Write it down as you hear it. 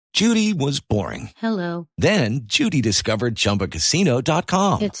Judy was boring. Hello. Then Judy discovered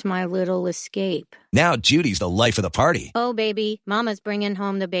ChumbaCasino.com. It's my little escape. Now Judy's the life of the party. Oh, baby, mama's bringing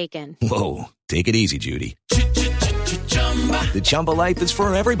home the bacon. Whoa, take it easy, Judy. The Chumba life is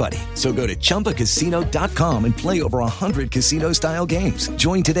for everybody. So go to ChumbaCasino.com and play over 100 casino-style games.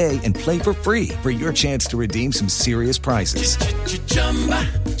 Join today and play for free for your chance to redeem some serious prizes.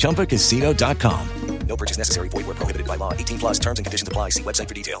 ChumbaCasino.com. No purchase necessary. Void where prohibited by law. 18 plus terms and conditions apply. See website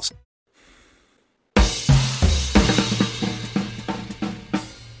for details.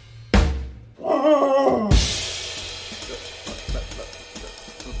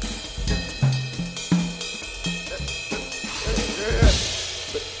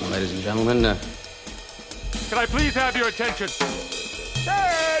 Ladies and gentlemen, can I please have your attention?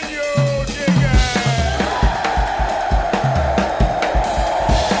 Can you dig it?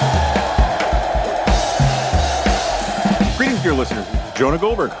 Greetings, dear listeners. This is Jonah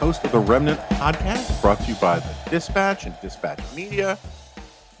Goldberg, host of the Remnant Podcast, brought to you by the Dispatch and Dispatch Media.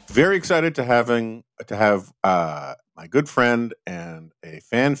 Very excited to have my good friend and a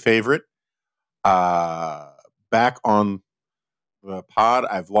fan favorite back on the pod.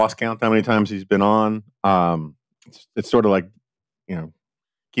 I've lost count how many times he's been on. It's sort of like,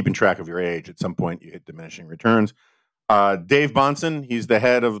 keeping track of your age. At some point, you hit diminishing returns. Dave Bahnsen, he's the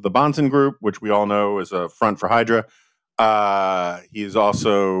head of the Bahnsen Group, which we all know is a front for Hydra. He is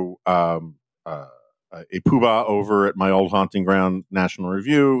also a poobah over at my old haunting ground, National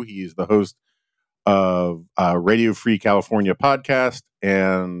Review. He's the host of Radio Free California podcast,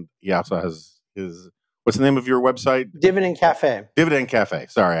 and he also has his... What's the name of your website? Dividend Cafe. Dividend Cafe.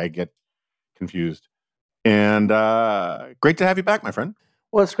 Sorry, I get confused. And great to have you back, my friend.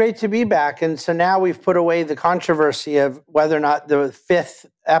 Well, it's great to be back. And so now we've put away the controversy of whether or not the fifth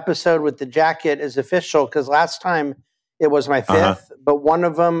episode with the jacket is official, because last time it was my fifth, but one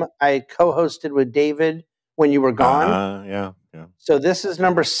of them I co-hosted with David when you were gone. Yeah. So this is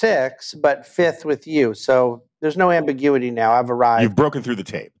number 6, but fifth with you. So there's no ambiguity now. I've arrived. You've broken through the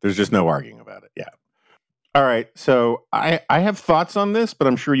tape. There's just no arguing about it. Yeah. All right, so I have thoughts on this, but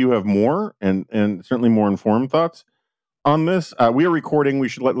I'm sure you have more and certainly more informed thoughts on this. We are recording, we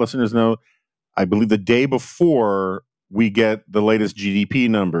should let listeners know, I believe the day before we get the latest GDP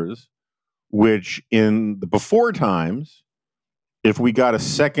numbers, which in the before times, if we got a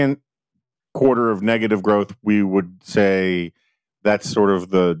second quarter of negative growth, we would say that's sort of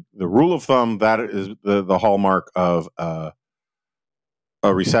the rule of thumb. That is the hallmark of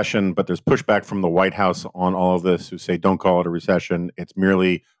a recession, but there's pushback from the White House on all of this, who say don't call it a recession. It's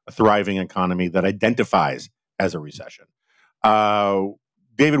merely a thriving economy that identifies as a recession.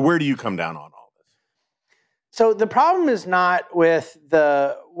 David, where do you come down on all this? So the problem is not with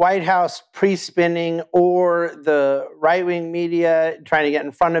the White House pre-spinning or the right-wing media trying to get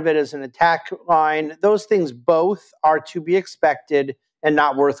in front of it as an attack line. Those things both are to be expected and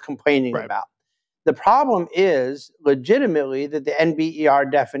not worth complaining about. The problem is legitimately that the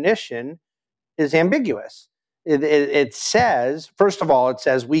NBER definition is ambiguous. It says, first of all, it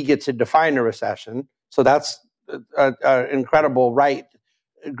says we get to define a recession. So that's an incredible right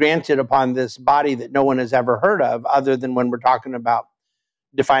granted upon this body that no one has ever heard of, other than when we're talking about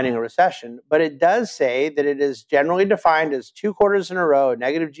defining a recession. But it does say that it is generally defined as 2 quarters in a row of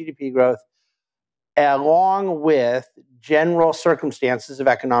negative GDP growth, along with general circumstances of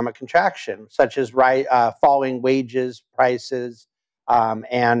economic contraction, such as falling wages, prices,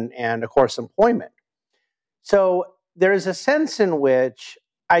 and of course, employment. So there is a sense in which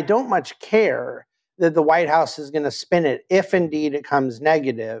I don't much care that the White House is going to spin it if indeed it comes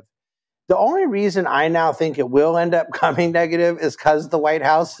negative. The only reason I now think it will end up coming negative is because the White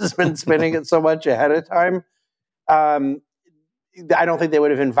House has been spinning it so much ahead of time. I don't think they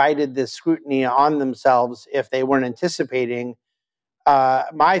would have invited this scrutiny on themselves if they weren't anticipating.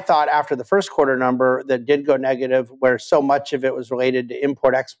 My thought after the first quarter number that did go negative, where so much of it was related to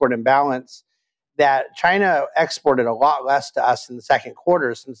import-export imbalance, that China exported a lot less to us in the second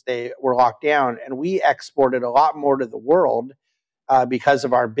quarter since they were locked down, and we exported a lot more to the world because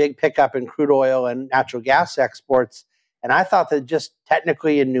of our big pickup in crude oil and natural gas exports. And I thought that just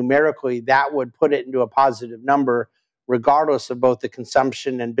technically and numerically, that would put it into a positive number, regardless of both the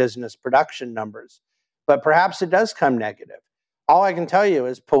consumption and business production numbers. But perhaps it does come negative. All I can tell you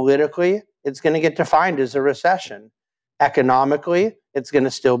is politically, it's going to get defined as a recession. Economically, it's going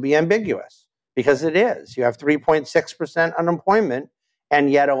to still be ambiguous, because it is. You have 3.6% unemployment and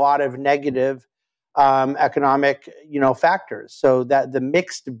yet a lot of negative economic, factors. So that the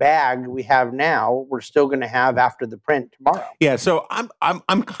mixed bag we have now, we're still going to have after the print tomorrow. Yeah. So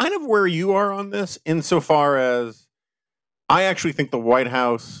I'm kind of where you are on this, insofar as I actually think the White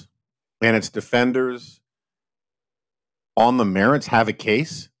House and its defenders on the merits have a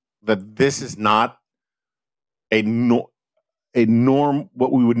case that this is not a norm,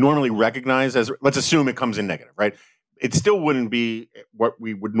 what we would normally recognize as, let's assume it comes in negative, right? It still wouldn't be what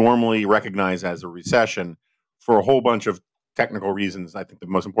we would normally recognize as a recession for a whole bunch of technical reasons. I think the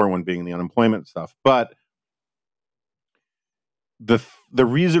most important one being the unemployment stuff. But the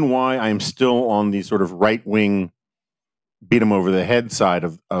reason why I'm still on the sort of right wing beat them over the head side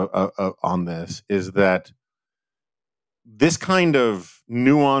of on this is that this kind of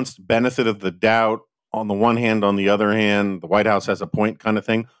nuanced benefit of the doubt on the one hand, on the other hand, the White House has a point kind of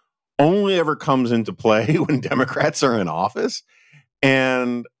thing, only ever comes into play when Democrats are in office.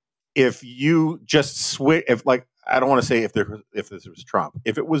 And if you just switch, if like, I don't want to say if this was Trump,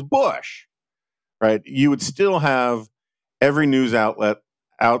 if it was Bush, right, you would still have every news outlet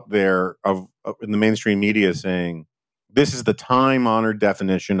out there in the mainstream media saying, this is the time-honored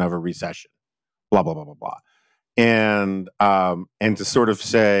definition of a recession, blah, blah, blah, blah, blah. And to sort of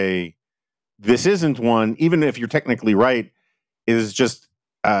say, this isn't one, even if you're technically right, is just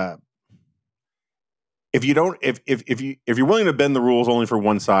if you're willing to bend the rules only for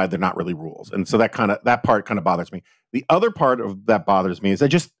one side, they're not really rules. And so that part kind of bothers me. The other part of that bothers me is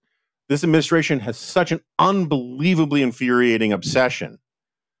this administration has such an unbelievably infuriating obsession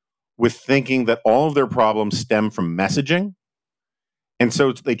with thinking that all of their problems stem from messaging. And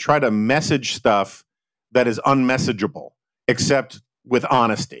so they try to message stuff that is unmessageable, except with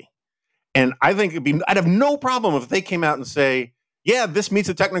honesty. And I think I'd have no problem if they came out and say, yeah, this meets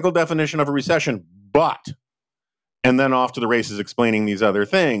the technical definition of a recession, but, and then off to the races explaining these other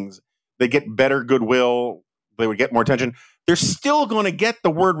things. They get better goodwill. They would get more attention. They're still going to get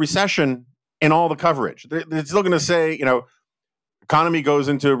the word recession in all the coverage. They're still going to say, economy goes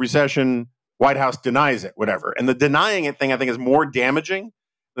into a recession, White House denies it, whatever. And the denying it thing, I think, is more damaging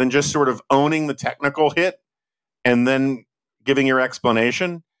than just sort of owning the technical hit and then giving your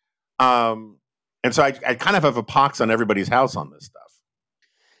explanation. And so I kind of have a pox on everybody's house on this stuff.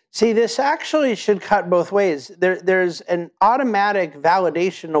 See, this actually should cut both ways. There's an automatic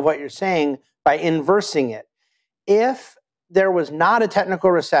validation of what you're saying by inversing it. If there was not a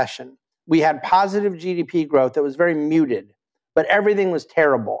technical recession, we had positive GDP growth that was very muted, but everything was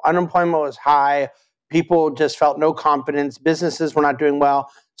terrible. Unemployment was high. People just felt no confidence. Businesses were not doing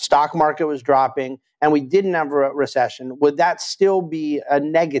well. Stock market was dropping, and we didn't have a recession. Would that still be a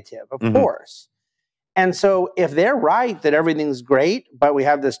negative? Of course. And so if they're right that everything's great, but we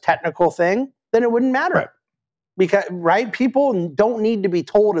have this technical thing, then it wouldn't matter. Right. Because, people don't need to be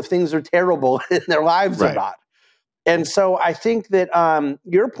told if things are terrible in their lives or not. And so I think that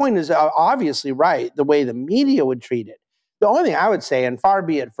your point is obviously right, the way the media would treat it. The only thing I would say, and far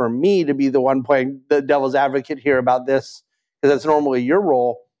be it for me to be the one playing the devil's advocate here about this, because that's normally your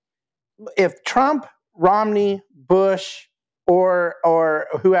role, if Trump, Romney, Bush, or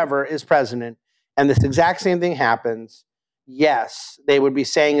whoever is president, and this exact same thing happens, yes, they would be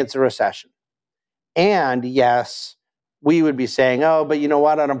saying it's a recession. And yes, we would be saying, oh, but you know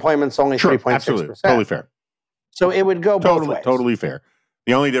what? Unemployment's only 3.6%. Absolutely. Totally fair. So it would go both ways. Totally fair.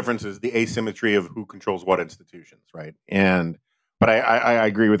 The only difference is the asymmetry of who controls what institutions, right? But I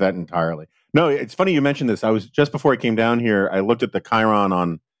agree with that entirely. No, it's funny you mentioned this. I was just before I came down here, I looked at the Chiron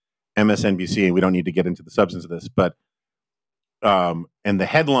on MSNBC, and we don't need to get into the substance of this, but and the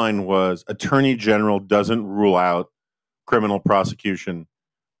headline was Attorney General doesn't rule out criminal prosecution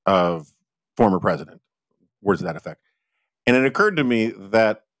of former president. Words to that effect. And it occurred to me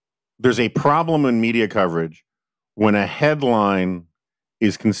that there's a problem in media coverage when a headline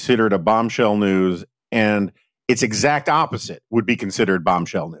is considered a bombshell news and its exact opposite would be considered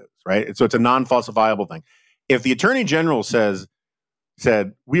bombshell news, right? So it's a non-falsifiable thing. If the Attorney General said,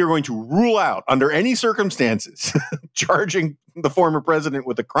 we are going to rule out under any circumstances charging the former president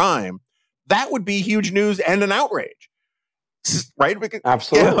with a crime, that would be huge news and an outrage, right? Because,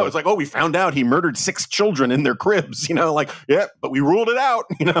 absolutely. It's like, oh, we found out he murdered 6 children in their cribs, but we ruled it out,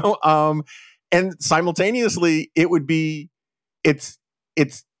 and simultaneously it would be,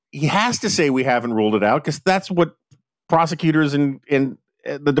 he has to say we haven't ruled it out because that's what prosecutors in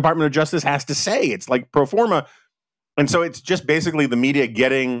the Department of Justice has to say. It's like pro forma. And so it's just basically the media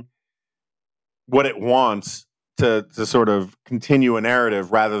getting what it wants to sort of continue a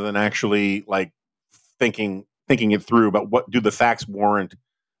narrative rather than actually like thinking it through about what do the facts warrant,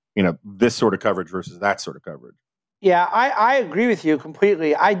 this sort of coverage versus that sort of coverage. Yeah, I agree with you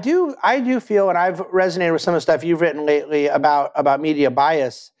completely. I do feel, and I've resonated with some of the stuff you've written lately about media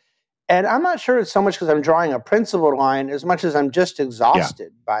bias. And I'm not sure it's so much because I'm drawing a principled line as much as I'm just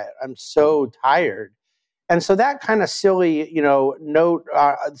exhausted by it. I'm so tired. And so that kind of silly, note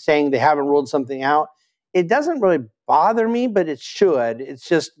saying they haven't ruled something out, it doesn't really bother me, but it should. It's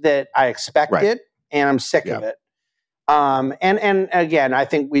just that I expect Right. it and I'm sick of it. And again, I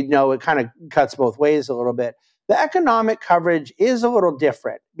think we know it kind of cuts both ways a little bit. The economic coverage is a little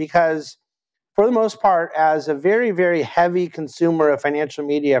different because, for the most part, as a very, very heavy consumer of financial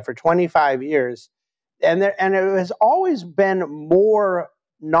media for 25 years, and it has always been more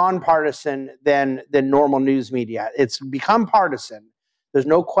nonpartisan than normal news media. It's become partisan. There's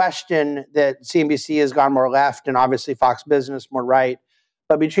no question that CNBC has gone more left, and obviously Fox Business more right.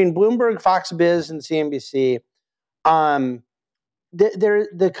 But between Bloomberg, Fox Biz, and CNBC,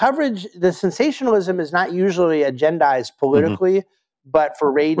 the coverage, the sensationalism is not usually agendized politically, but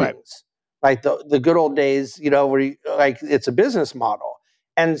for ratings, like the good old days, where it's a business model.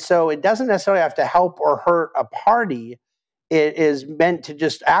 And so it doesn't necessarily have to help or hurt a party. It is meant to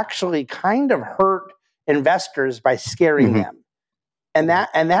just actually kind of hurt investors by scaring them. And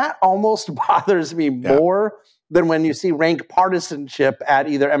that almost bothers me more than when you see rank partisanship at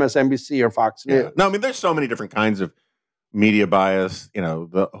either MSNBC or Fox News. No, I mean, there's so many different kinds of media bias,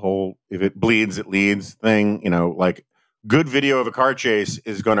 the whole if it bleeds, it leads thing, like good video of a car chase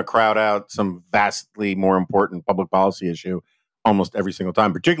is going to crowd out some vastly more important public policy issue almost every single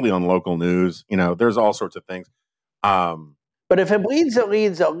time, particularly on local news. There's all sorts of things. But if it bleeds, it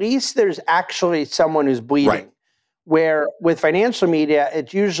leads, at least there's actually someone who's bleeding. Right. Where with financial media,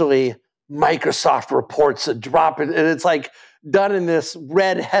 it's usually Microsoft reports a drop, and it's like done in this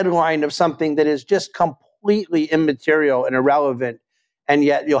red headline of something that is just completely immaterial and irrelevant, and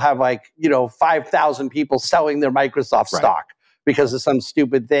yet you'll have 5,000 people selling their Microsoft stock because of some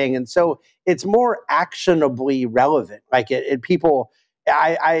stupid thing. And so it's more actionably relevant. Like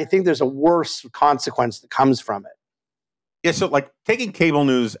I think there's a worse consequence that comes from it. Yeah, so like taking cable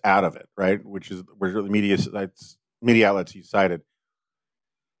news out of it, right, which is where the media outlets you cited,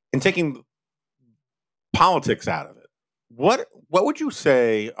 and taking politics out of it. What would you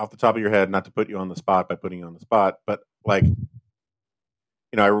say off the top of your head, not to put you on the spot by putting you on the spot, but like,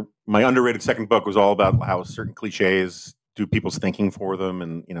 my underrated second book was all about how certain cliches do people's thinking for them.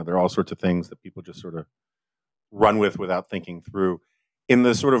 And, there are all sorts of things that people just sort of run with without thinking through. In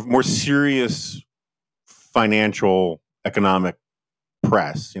the sort of more serious financial economic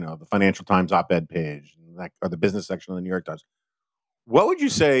press, the Financial Times op-ed page or the business section of the New York Times, what would you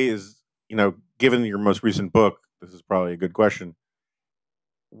say is, given your most recent book, this is probably a good question.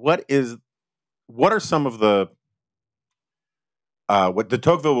 What are some of the what de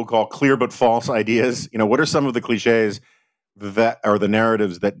Tocqueville will call clear but false ideas? What are some of the cliches that are the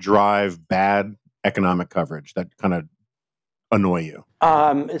narratives that drive bad economic coverage that kind of annoy you?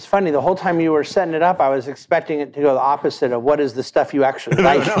 It's funny. The whole time you were setting it up, I was expecting it to go the opposite of what is the stuff you actually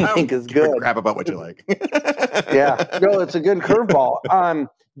like and think is good. Crap about what you like. Yeah. No, it's a good curveball.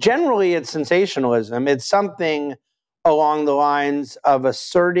 Generally, it's sensationalism. It's something along the lines of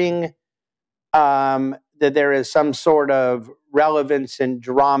asserting that there is some sort of relevance in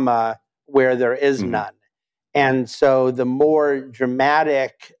drama where there is none. And so the more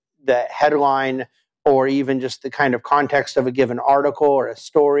dramatic the headline or even just the kind of context of a given article or a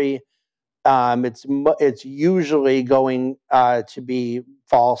story, it's usually going to be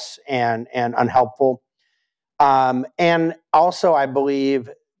false and unhelpful. And also, I believe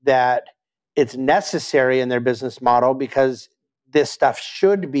that it's necessary in their business model because this stuff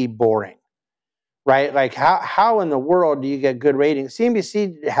should be boring, right? Like how in the world do you get good ratings?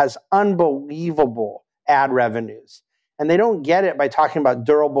 CNBC has unbelievable ad revenues, and they don't get it by talking about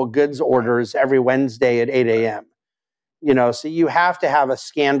durable goods orders every Wednesday at 8 a.m. So you have to have a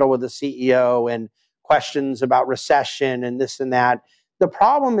scandal with the CEO and questions about recession and this and that. The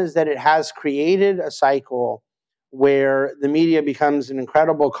problem is that it has created a cycle where the media becomes an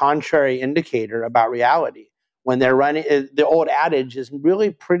incredible contrary indicator about reality. When they're running, the old adage is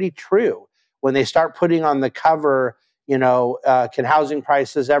really pretty true. When they start putting on the cover, can housing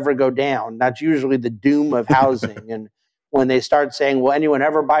prices ever go down? That's usually the doom of housing. And when they start saying, will anyone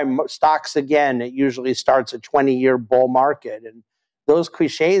ever buy stocks again? It usually starts a 20-year bull market. And those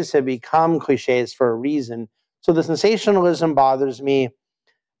cliches have become cliches for a reason. So the sensationalism bothers me.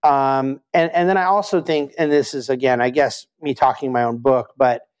 And then I also think, and this is, again, I guess me talking my own book,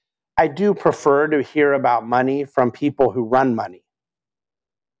 but I do prefer to hear about money from people who run money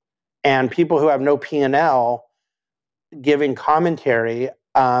and people who have no P&L giving commentary.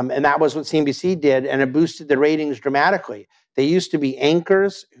 And that was what CNBC did, and it boosted the ratings dramatically. They used to be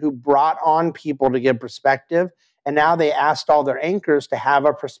anchors who brought on people to give perspective, and now they asked all their anchors to have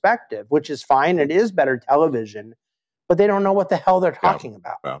a perspective, which is fine. It is better television, but they don't know what the hell they're talking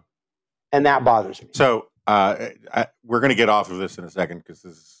about. Wow. And that bothers me. So we're going to get off of this in a second because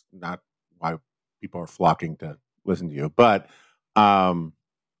this is not why people are flocking to listen to you. But a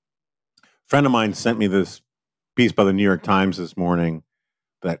friend of mine sent me this piece by the New York Times this morning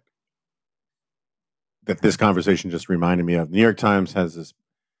that this conversation just reminded me of. The New York Times has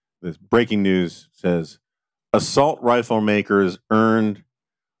this breaking news says assault rifle makers earned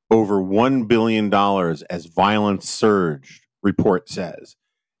over $1 billion as violence surged, report says.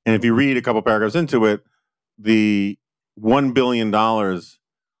 And if you read a couple paragraphs into it, the $1 billion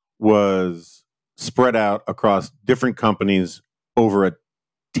was spread out across different companies over a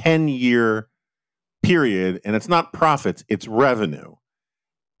 10-year period. And it's not profits, it's revenue.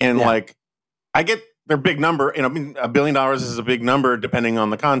 And I get their big number. I mean, $1 billion is a big number depending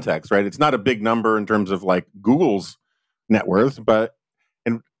on the context, right? It's not a big number in terms of like Google's net worth, but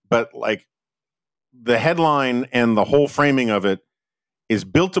like the headline and the whole framing of it is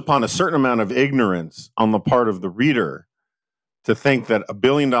built upon a certain amount of ignorance on the part of the reader to think that $1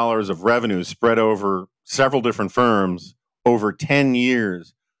 billion of revenue spread over several different firms over 10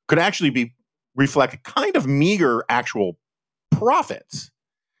 years could actually reflect kind of meager actual profits.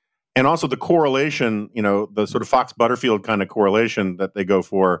 And also the correlation, the sort of Fox Butterfield kind of correlation that they go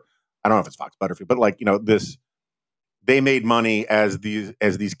for. I don't know if it's Fox Butterfield, but this, they made money as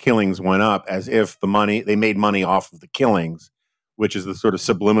these killings went up, as if they made money off of the killings, which is the sort of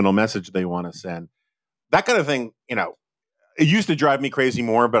subliminal message they want to send. That kind of thing, it used to drive me crazy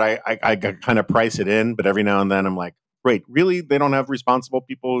more, but I kind of price it in. But every now and then I'm like, wait, really? They don't have responsible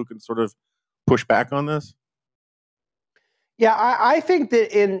people who can sort of push back on this? Yeah, I think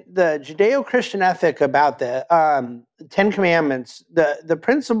that in the Judeo-Christian ethic about the Ten Commandments, the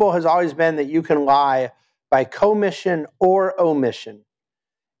principle has always been that you can lie by commission or omission.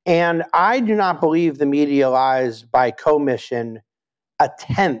 And I do not believe the media lies by commission a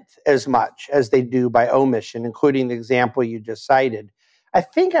tenth as much as they do by omission, including the example you just cited. I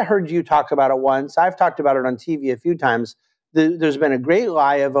think I heard you talk about it once. I've talked about it on TV a few times. There's been a great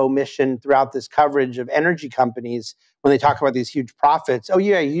lie of omission throughout this coverage of energy companies when they talk about these huge profits. Oh,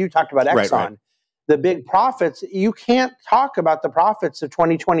 yeah, you talked about Exxon. Right. The big profits. You can't talk about the profits of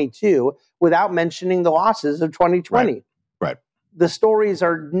 2022 without mentioning the losses of 2020. Right. The stories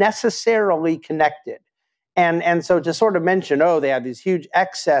are necessarily connected. And so to sort of mention, they have these huge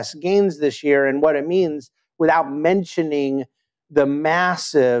excess gains this year and what it means without mentioning the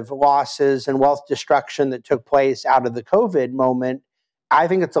massive losses and wealth destruction that took place out of the COVID moment, I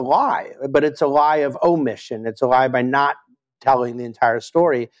think it's a lie, but it's a lie of omission. It's a lie by not telling the entire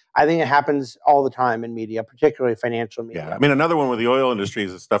story. I think it happens all the time in media, particularly financial media. Yeah, I mean, another one with the oil industry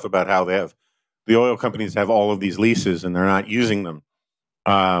is the stuff about how the oil companies have all of these leases and they're not using them,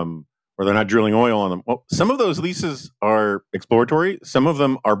 or they're not drilling oil on them. Well, some of those leases are exploratory. Some of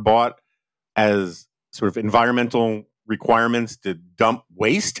them are bought as sort of environmental requirements to dump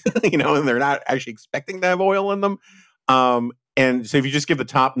waste, and they're not actually expecting to have oil in them. And so if you just give the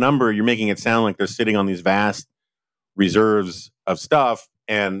top number, you're making it sound like they're sitting on these vast reserves of stuff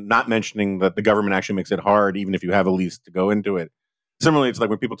and not mentioning that the government actually makes it hard, even if you have a lease, to go into it. Similarly, it's like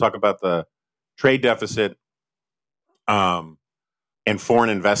when people talk about the trade deficit and foreign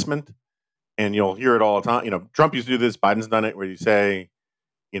investment, and you'll hear it all the time. Trump used to do this, Biden's done it, where you say,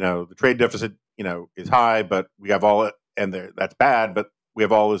 the trade deficit, is high, but we have all it, and that's bad, but we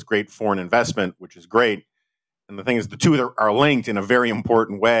have all this great foreign investment, which is great. And the thing is, the two are linked in a very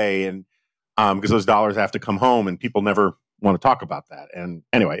important way, and because those dollars have to come home, and people never want to talk about that. And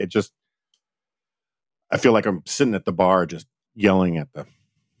anyway, I feel like I'm sitting at the bar just yelling at the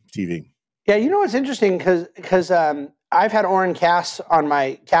TV. Yeah, what's interesting, because I've had Oren Cass on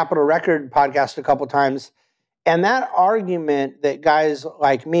my Capitol Record podcast a couple times, and that argument that guys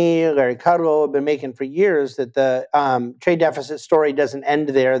like me, Larry Kudlow, have been making for years, that the trade deficit story doesn't end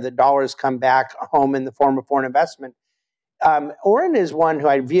there, that dollars come back home in the form of foreign investment. Oren is one who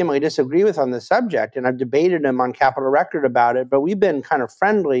I vehemently disagree with on the subject, and I've debated him on Capitol Record about it, but we've been kind of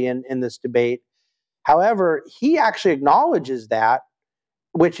friendly in this debate. However, he actually acknowledges that,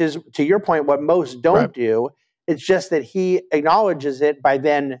 which is, to your point, what most don't do. It's just that he acknowledges it by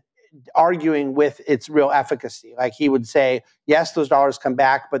then arguing with its real efficacy. Like he would say, yes, those dollars come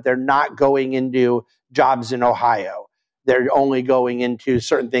back, but they're not going into jobs in Ohio. They're only going into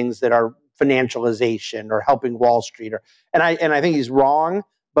certain things that are financialization or helping Wall Street. And I think he's wrong.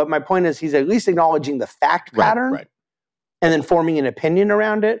 But my point is, he's at least acknowledging the fact pattern and then forming an opinion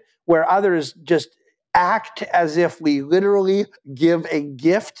around it, where others just act as if we literally give a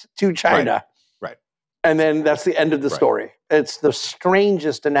gift to China. Right. And then that's the end of the story. It's the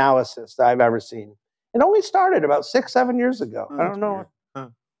strangest analysis that I've ever seen. It only started about 6-7 years ago. I don't know.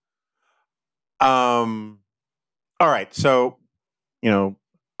 All right. So,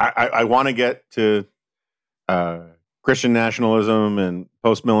 I want to get to Christian nationalism and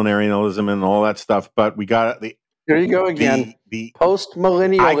post-millenarianism and all that stuff, but we got the Here you go again. The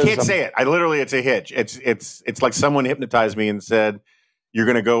Post-millennialism. I can't say it. It's a hitch. It's like someone hypnotized me and said, you're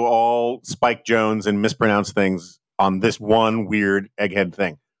going to go all Spike Jones and mispronounce things on this one weird egghead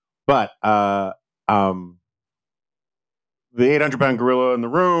thing. But the 800-pound gorilla in the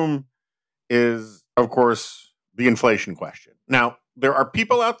room is, of course, the inflation question. Now, there are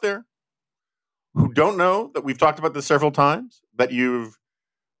people out there who don't know that we've talked about this several times, that your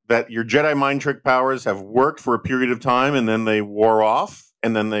Jedi mind trick powers have worked for a period of time and then they wore off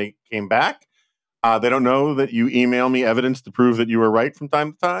and then they came back. They don't know that you email me evidence to prove that you were right from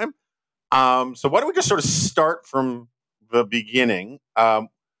time to time. So why don't we just sort of start from the beginning?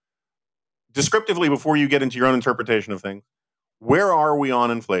 Descriptively, before you get into your own interpretation of things, where are we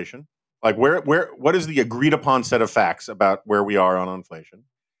on inflation? Like what is the agreed upon set of facts about where we are on inflation?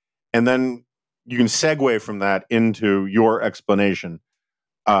 And then you can segue from that into your explanation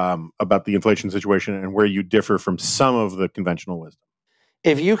about the inflation situation and where you differ from some of the conventional wisdom.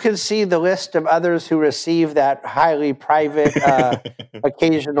 If you could see the list of others who receive that highly private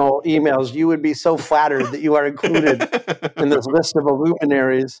occasional emails, you would be so flattered that you are included in this list of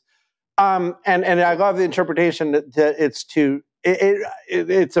illuminaries. And I love the interpretation that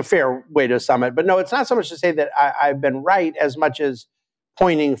it's a fair way to sum it. But no, it's not so much to say that I've been right as much as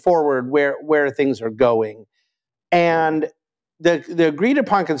pointing forward where things are going. And the agreed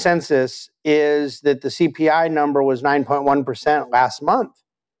upon consensus is that the CPI number was 9.1% last month.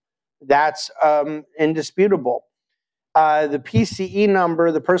 That's indisputable. The PCE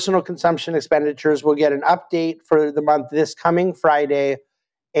number, the personal consumption expenditures, will get an update for the month this coming Friday.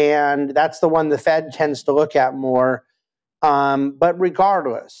 And that's the one the Fed tends to look at more. But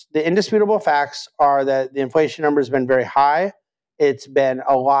regardless, the indisputable facts are that the inflation number has been very high. It's been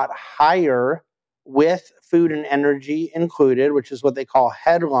a lot higher with food and energy included, which is what they call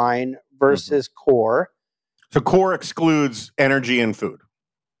headline versus core. So core excludes energy and food.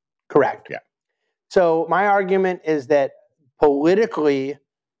 Correct. Yeah. So my argument is that politically,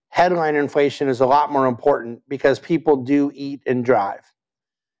 headline inflation is a lot more important because people do eat and drive.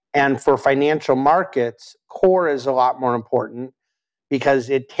 And for financial markets, core is a lot more important because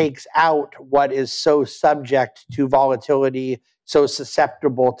it takes out what is so subject to volatility, so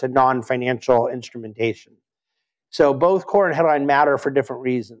susceptible to non-financial instrumentation. So both core and headline matter for different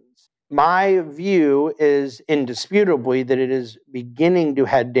reasons. My view is indisputably that it is beginning to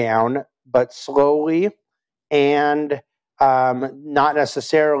head down, but slowly and not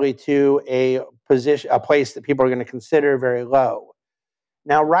necessarily to a place that people are going to consider very low.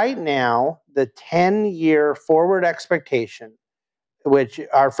 Now, right now, the 10-year forward expectation, which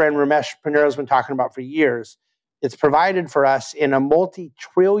our friend Ramesh Ponnura has been talking about for years, it's provided for us in a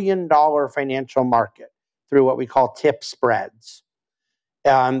multi-trillion-dollar financial market through what we call tip spreads.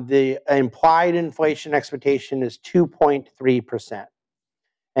 The implied inflation expectation is 2.3%,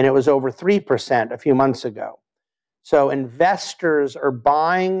 and it was over 3% a few months ago. So investors are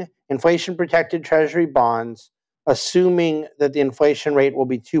buying inflation-protected Treasury bonds, assuming that the inflation rate will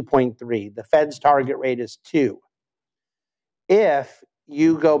be 2.3. The Fed's target rate is 2. If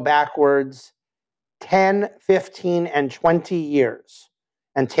you go backwards 10, 15, and 20 years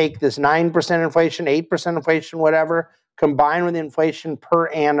and take this 9% inflation, 8% inflation, whatever, combined with the inflation per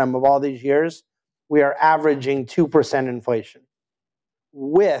annum of all these years, we are averaging 2% inflation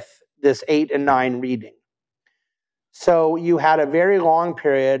with this 8 and 9 reading. So you had a very long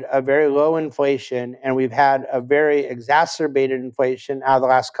period of very low inflation, and we've had a very exacerbated inflation out of the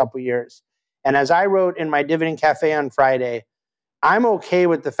last couple of years. And as I wrote in my Dividend Cafe on Friday, I'm okay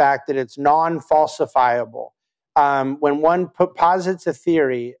with the fact that it's non-falsifiable. When one posits a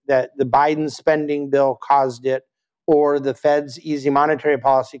theory that the Biden spending bill caused it, or the Fed's easy monetary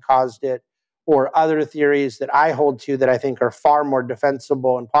policy caused it, or other theories that I hold to that I think are far more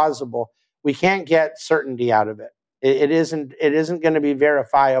defensible and plausible, we can't get certainty out of it. It isn't going to be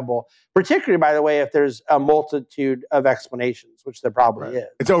verifiable, particularly, by the way, if there's a multitude of explanations, which there probably is.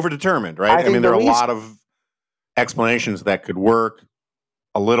 It's overdetermined, right? I mean, there are a lot of explanations that could work,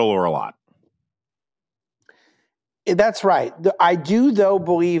 a little or a lot. That's right. I do, though,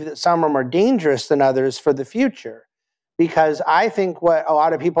 believe that some are more dangerous than others for the future, because I think what a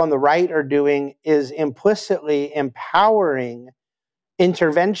lot of people on the right are doing is implicitly empowering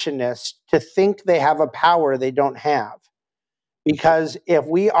interventionists to think they have a power they don't have. Because if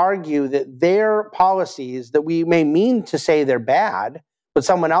we argue that their policies, that we may mean to say they're bad, but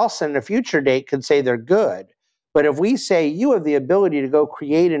someone else in a future date could say they're good. But if we say you have the ability to go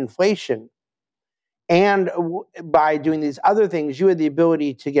create inflation and by doing these other things, you had the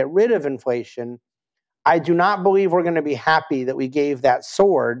ability to get rid of inflation. I do not believe we're going to be happy that we gave that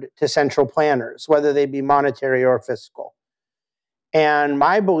sword to central planners, whether they be monetary or fiscal. And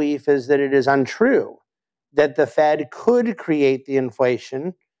my belief is that it is untrue that the Fed could create the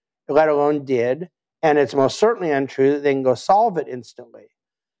inflation, let alone did. And it's most certainly untrue that they can go solve it instantly.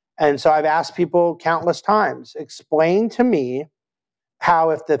 And so I've asked people countless times, explain to me how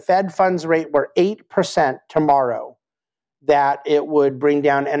if the Fed funds rate were 8% tomorrow, that it would bring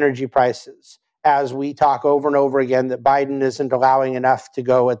down energy prices, as we talk over and over again that Biden isn't allowing enough to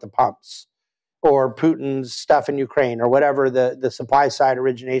go at the pumps, or Putin's stuff in Ukraine, or whatever the supply side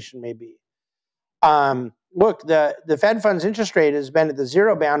origination may be. Look, the Fed funds interest rate has been at the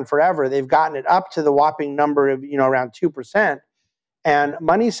zero bound forever. They've gotten it up to the whopping number of, around 2%. And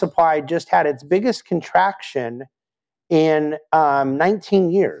money supply just had its biggest contraction in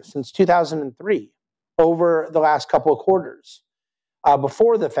 19 years, since 2003, over the last couple of quarters,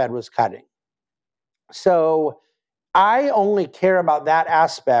 before the Fed was cutting. So I only care about that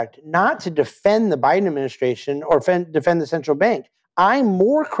aspect, not to defend the Biden administration or defend the central bank. I'm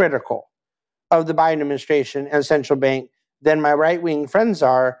more critical of the Biden administration and central bank than my right-wing friends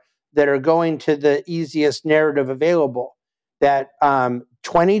are, that are going to the easiest narrative available, that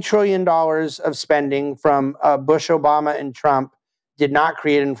 $20 trillion of spending from Bush, Obama, and Trump did not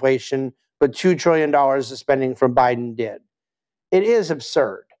create inflation, but $2 trillion of spending from Biden did. It is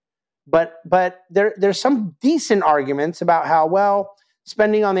absurd. But there's some decent arguments about how, well,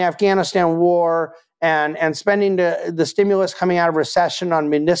 spending on the Afghanistan war and spending the stimulus coming out of recession on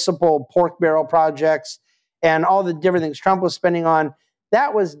municipal pork barrel projects and all the different things Trump was spending on,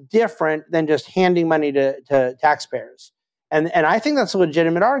 that was different than just handing money to taxpayers. And I think that's a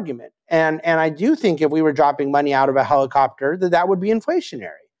legitimate argument. And I do think if we were dropping money out of a helicopter, that would be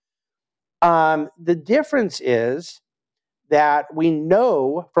inflationary. The difference is that we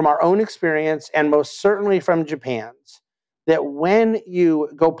know from our own experience, and most certainly from Japan's, that when you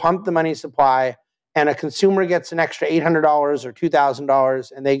go pump the money supply and a consumer gets an extra $800 or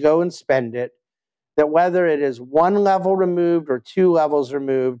 $2,000 and they go and spend it, that whether it is one level removed or two levels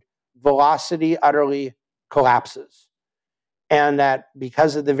removed, velocity utterly collapses. And that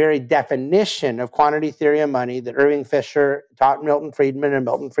because of the very definition of quantity theory of money that Irving Fisher taught Milton Friedman, and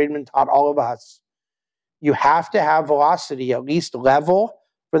Milton Friedman taught all of us, you have to have velocity at least level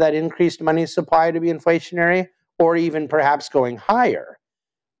for that increased money supply to be inflationary, or even perhaps going higher.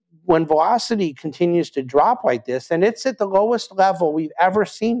 When velocity continues to drop like this, and it's at the lowest level we've ever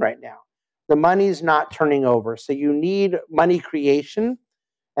seen right now, the money's not turning over. So you need money creation,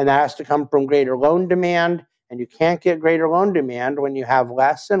 and that has to come from greater loan demand. And you can't get greater loan demand when you have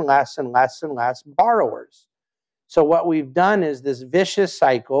less and less and less and less borrowers. So what we've done is this vicious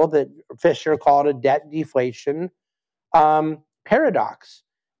cycle that Fisher called a debt deflation paradox,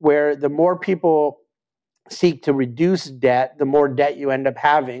 where the more people seek to reduce debt, the more debt you end up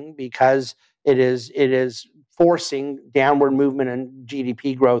having, because it is forcing downward movement in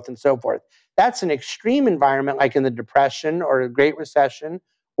GDP growth and so forth. That's an extreme environment like in the Depression or the Great Recession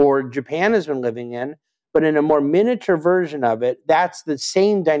or Japan has been living in. But in a more miniature version of it, that's the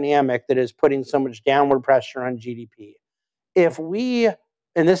same dynamic that is putting so much downward pressure on GDP. If we,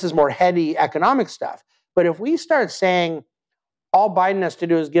 and this is more heady economic stuff, but if we start saying all Biden has to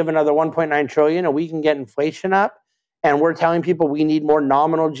do is give another 1.9 trillion and we can get inflation up, and we're telling people we need more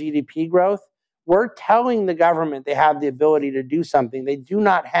nominal GDP growth, we're telling the government they have the ability to do something they do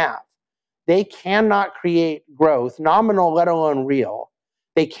not have. They cannot create growth, nominal, let alone real.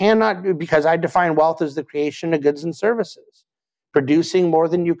 They cannot do, because I define wealth as the creation of goods and services, producing more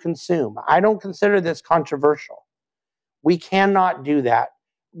than you consume. I don't consider this controversial. We cannot do that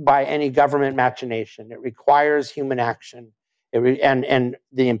by any government machination. It requires human action. And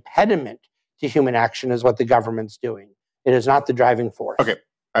the impediment to human action is what the government's doing. It is not the driving force. Okay.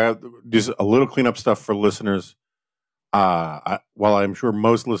 Just a little cleanup stuff for listeners. While I'm sure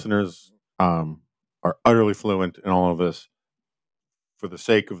most listeners are utterly fluent in all of this, for the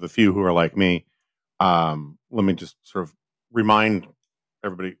sake of the few who are like me, let me just sort of remind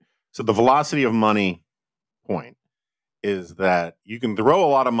everybody. So the velocity of money point is that you can throw a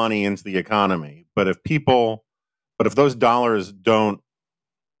lot of money into the economy, but if those dollars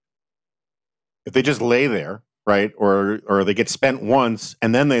if they just lay there, right, or they get spent once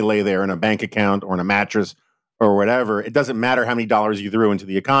and then they lay there in a bank account or in a mattress or whatever, it doesn't matter how many dollars you threw into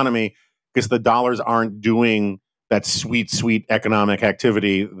the economy, because the dollars aren't doing that sweet economic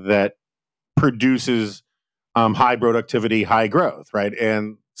activity that produces high productivity, high growth, right?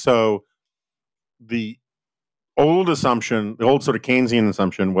 And so the old sort of Keynesian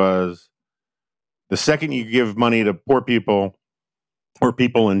assumption was The second you give money to poor people or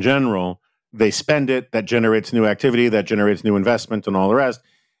people in general, they spend it. That generates new activity, that generates new investment, and all the rest.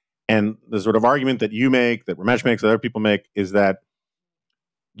 And the sort of argument that you make, that Ramesh makes, that other people make, is that,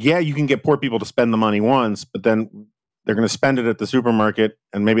 yeah, you can get poor people to spend the money once, but then they're going to spend it at the supermarket,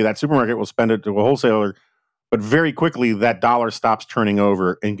 and maybe that supermarket will spend it to a wholesaler. But very quickly, that dollar stops turning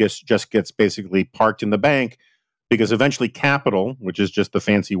over and just gets basically parked in the bank, because eventually capital, which is just the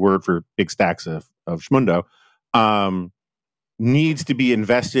fancy word for big stacks of schmundo, needs to be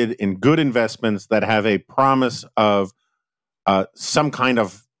invested in good investments that have a promise of some kind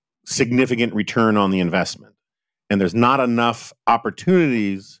of significant return on the investment. And there's not enough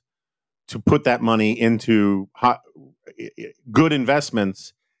opportunities to put that money into good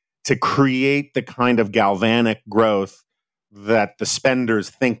investments to create the kind of galvanic growth that the spenders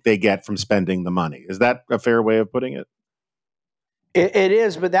think they get from spending the money. Is that a fair way of putting it? It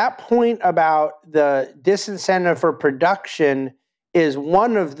is, but that point about the disincentive for production is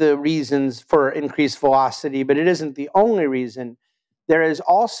one of the reasons for increased velocity, but it isn't the only reason. There is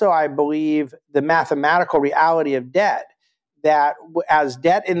also, I believe, the mathematical reality of debt, that as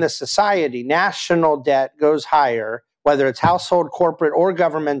debt in the society, national debt goes higher, whether it's household, corporate, or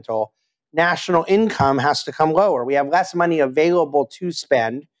governmental, national income has to come lower. We have less money available to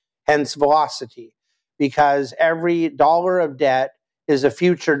spend, hence velocity, because every dollar of debt is a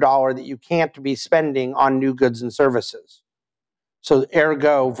future dollar that you can't be spending on new goods and services. So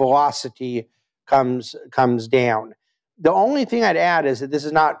ergo, velocity comes down. The only thing I'd add is that this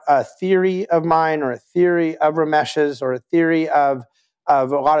is not a theory of mine or a theory of Ramesh's or a theory of a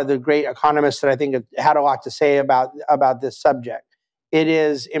lot of the great economists that I think have had a lot to say about this subject. It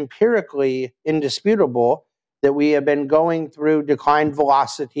is empirically indisputable that we have been going through decline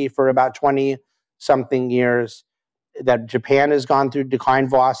velocity for about 20-something years, that Japan has gone through decline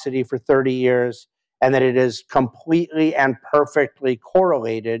velocity for 30 years, and that it is completely and perfectly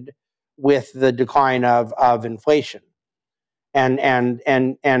correlated with the decline of inflation. And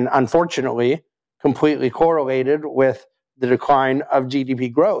unfortunately, completely correlated with the decline of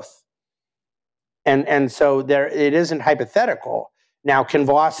GDP growth. And so it isn't hypothetical. Now, can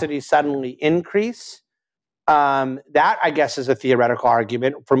velocity suddenly increase? That, I guess, is a theoretical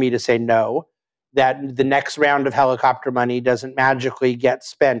argument for me to say no, that the next round of helicopter money doesn't magically get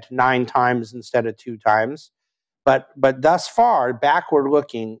spent 9 times instead of 2 times. But thus far, backward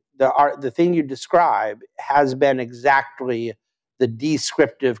looking, the thing you describe has been exactly the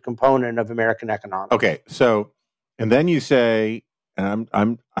descriptive component of American economics. Okay, so, and then you say, and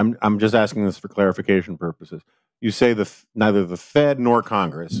I'm just asking this for clarification purposes. You say neither the Fed nor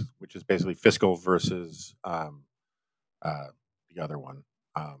Congress, which is basically fiscal versus the other one.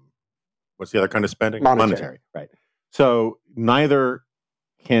 What's the other kind of spending? Monetary, right? So neither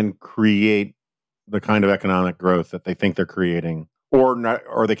can create the kind of economic growth that they think they're creating,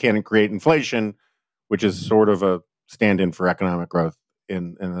 or they can't create inflation, which is sort of a stand-in for economic growth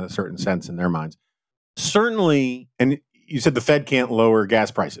in a certain sense in their minds. Certainly, and you said the Fed can't lower gas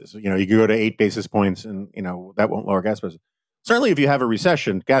prices. You can go to 8 basis points, and that won't lower gas prices. Certainly, if you have a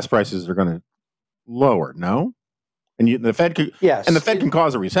recession, gas prices are going to lower. No, and the Fed could, yes, and the Fed can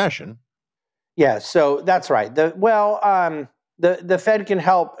cause a recession. Yeah, so that's right. The Fed can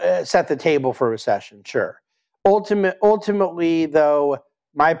help set the table for recession, sure. Ultimately, though,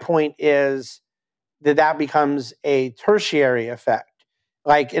 my point is that becomes a tertiary effect.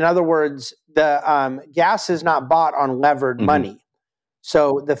 Like, in other words, the gas is not bought on levered money.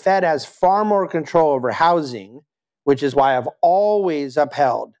 So the Fed has far more control over housing, which is why I've always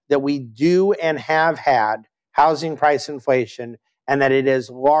upheld that we do and have had housing price inflation, and that it is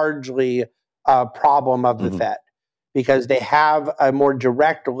largely a problem of the Fed, because they have a more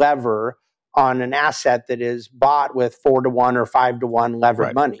direct lever on an asset that is bought with 4-to-1 or 5-to-1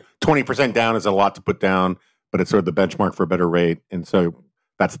 levered money. 20% down is a lot to put down, but it's sort of the benchmark for a better rate. And so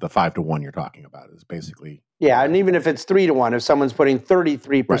that's the 5-to-1 you're talking about, is basically. Yeah, and even if it's 3-to-1, if someone's putting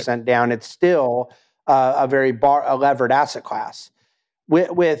 33% down, it's still a very levered asset class.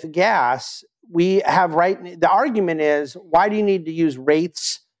 With gas, we have the argument is, why do you need to use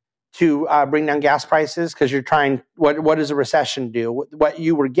rates to bring down gas prices? Because you're trying, what does a recession do? What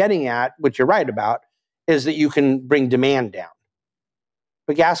you were getting at, which you're right about, is that you can bring demand down.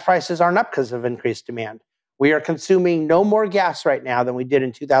 But gas prices aren't up because of increased demand. We are consuming no more gas right now than we did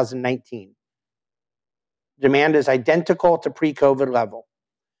in 2019. Demand is identical to pre-COVID level,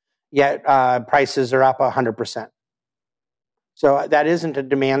 yet prices are up 100%. So that isn't a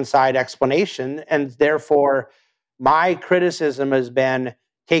demand side explanation, and therefore my criticism has been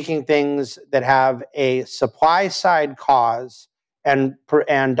taking things that have a supply side cause and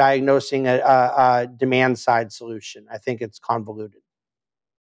diagnosing a demand side solution. I think it's convoluted.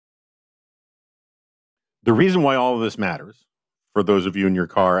 The reason why all of this matters, for those of you in your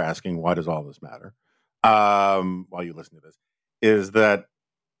car asking, why does all this matter, while you listen to this, is that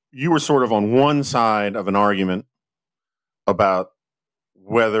you were sort of on one side of an argument about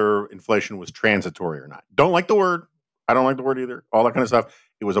whether inflation was transitory or not. Don't like the word. I don't like the word either. All that kind of stuff.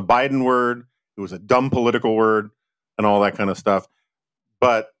 It was a Biden word. It was a dumb political word and all that kind of stuff.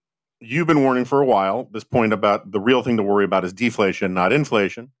 But you've been warning for a while this point about the real thing to worry about is deflation, not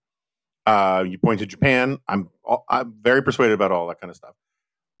inflation. You point to Japan. I'm very persuaded about all that kind of stuff.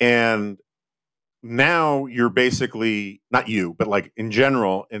 And now you're basically, not you, but like in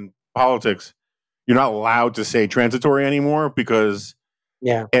general in politics, you're not allowed to say transitory anymore because,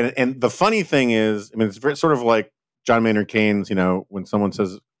 yeah. And the funny thing is, I mean, it's very, sort of like John Maynard Keynes, when someone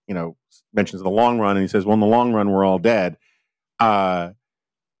says, mentions the long run and he says, well, in the long run, we're all dead.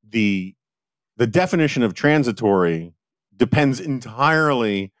 The definition of transitory depends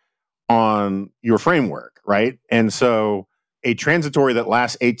entirely on your framework, right? And so a transitory that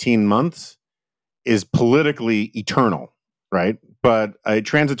lasts 18 months is politically eternal, right? But a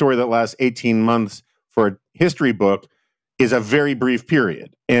transitory that lasts 18 months for a history book is a very brief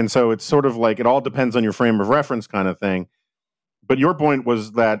period. And so it's sort of like it all depends on your frame of reference kind of thing. But your point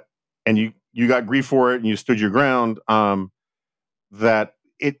was that, and you got grief for it and you stood your ground, that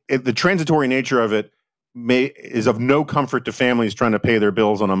the transitory nature of it is of no comfort to families trying to pay their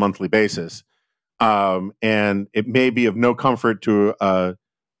bills on a monthly basis. And it may be of no comfort to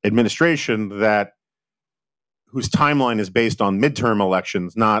administration whose timeline is based on midterm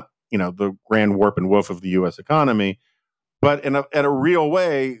elections, not the grand warp and woof of the U.S. economy. But in a real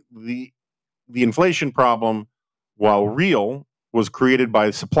way, the inflation problem, while real, was created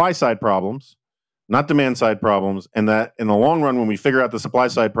by supply side problems, not demand side problems, and that in the long run, when we figure out the supply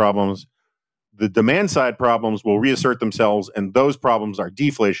side problems, the demand side problems will reassert themselves, and those problems are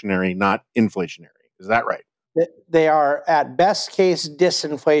deflationary, not inflationary. Is that right? They are at best case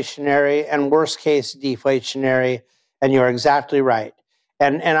disinflationary and worst case deflationary, and you're exactly right.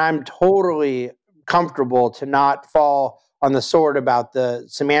 And I'm totally comfortable to not fall on the sword about the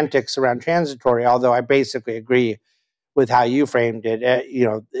semantics around transitory, although I basically agree with how you framed it.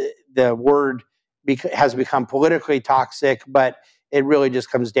 The word has become politically toxic, but it really just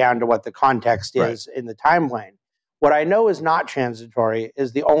comes down to what the context is in the timeline. What I know is not transitory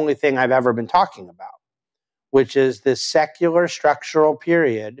is the only thing I've ever been talking about, which is this secular structural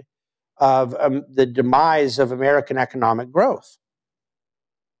period of the demise of American economic growth.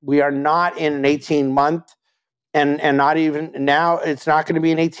 We are not in an 18-month and not even now, it's not going to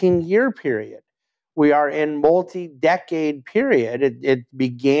be an 18-year period. We are in multi-decade period. It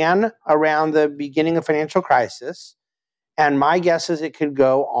began around the beginning of financial crisis. And my guess is it could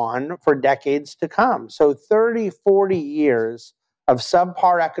go on for decades to come. So 30, 40 years of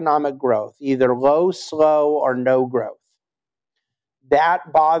subpar economic growth, either low, slow, or no growth.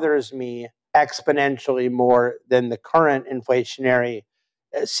 That bothers me exponentially more than the current inflationary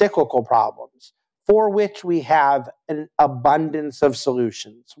cyclical problems, for which we have an abundance of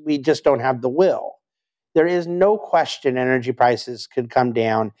solutions. We just don't have the will. There is no question energy prices could come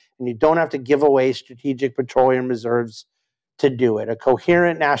down, and you don't have to give away strategic petroleum reserves to do it. A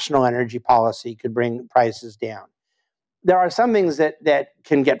coherent national energy policy could bring prices down. There are some things that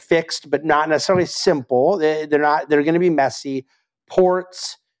can get fixed, but not necessarily simple. They're going to be messy.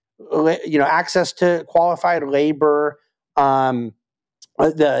 Ports, access to qualified labor,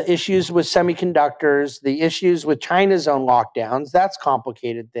 the issues with semiconductors, the issues with China's own lockdowns. That's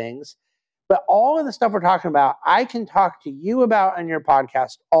complicated things. But all of the stuff we're talking about, I can talk to you about on your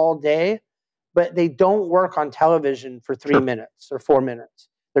podcast all day, but they don't work on television for 3 minutes or 4 minutes.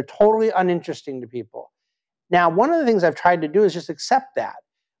 They're totally uninteresting to people. Now, one of the things I've tried to do is just accept that.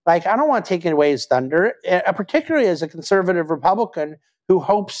 Like, I don't want to take away his thunder, particularly as a conservative Republican who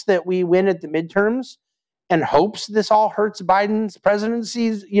hopes that we win at the midterms and hopes this all hurts Biden's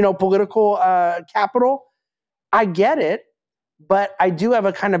presidency's, political capital. I get it, but I do have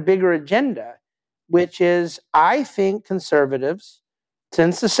a kind of bigger agenda, which is I think conservatives,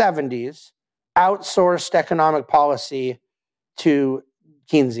 since the 70s, outsourced economic policy to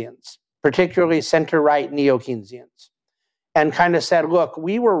Keynesians, particularly center-right neo-Keynesians, and kind of said, look,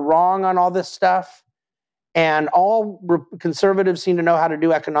 we were wrong on all this stuff, and all conservatives seem to know how to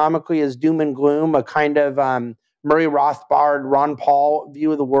do economically is doom and gloom, a kind of Murray Rothbard, Ron Paul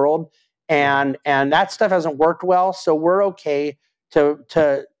view of the world, and that stuff hasn't worked well, so we're okay to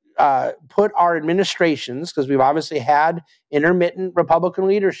put our administrations, because we've obviously had intermittent Republican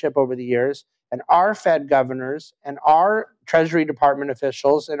leadership over the years, and our Fed governors and our Treasury Department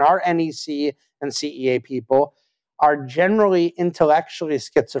officials and our NEC and CEA people are generally intellectually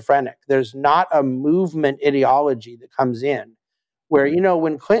schizophrenic. There's not a movement ideology that comes in where,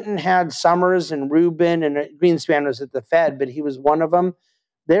 when Clinton had Summers and Rubin and Greenspan was at the Fed, but he was one of them,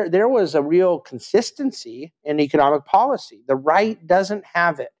 there was a real consistency in economic policy. The right doesn't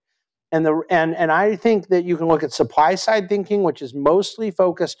have it. And I think that you can look at supply side thinking, which is mostly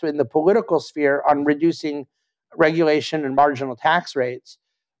focused in the political sphere on reducing regulation and marginal tax rates.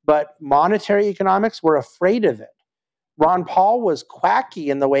 But monetary economics, we're afraid of it. Ron Paul was quacky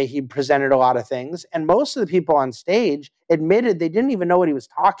in the way he presented a lot of things. And most of the people on stage admitted they didn't even know what he was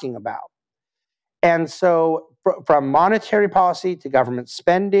talking about. And so from monetary policy to government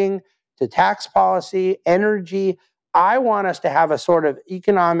spending to tax policy, energy, I want us to have a sort of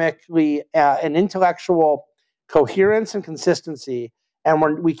economically and intellectual coherence and consistency.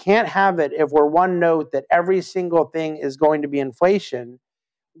 And we can't have it if we're one note that every single thing is going to be inflation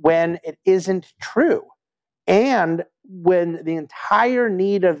when it isn't true. And when the entire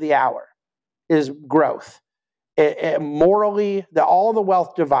need of the hour is growth. Morally, all the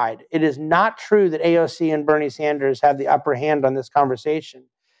wealth divide. It is not true that AOC and Bernie Sanders have the upper hand on this conversation.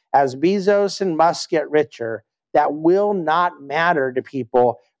 As Bezos and Musk get richer, that will not matter to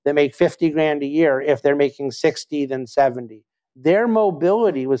people that make 50 grand a year if they're making 60, then 70. Their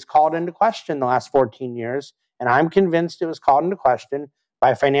mobility was called into question the last 14 years, and I'm convinced it was called into question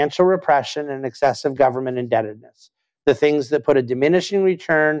by financial repression and excessive government indebtedness. The things that put a diminishing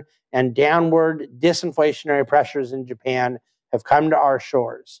return and downward disinflationary pressures in Japan have come to our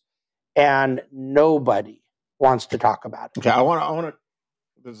shores, and nobody wants to talk about it. Okay, I want to.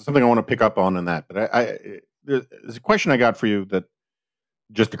 There's something I want to pick up on in that, but there's a question I got for you that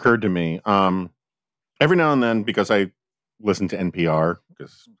just occurred to me. Every now and then, because I listen to NPR,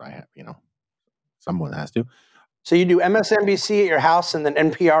 because I have, someone has to. So you do MSNBC at your house and then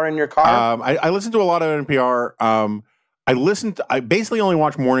NPR in your car? I listen to a lot of NPR. I basically only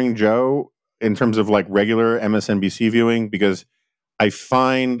watch Morning Joe in terms of like regular MSNBC viewing because I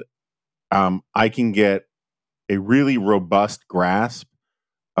find I can get a really robust grasp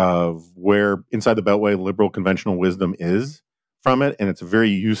of where inside the Beltway liberal conventional wisdom is from it. And it's a very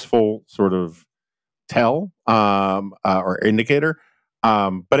useful sort of tell or indicator.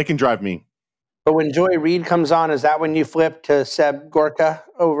 But it can drive me. But when Joy Reid comes on, is that when you flip to Seb Gorka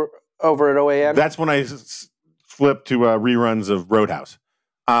over at OAN? That's when I flip to reruns of Roadhouse.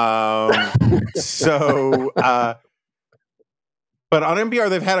 But on NPR,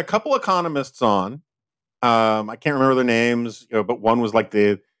 they've had a couple economists on. I can't remember their names, but one was like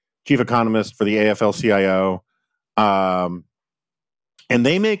the chief economist for the AFL-CIO. And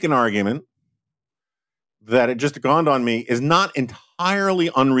they make an argument that it just dawned on me is not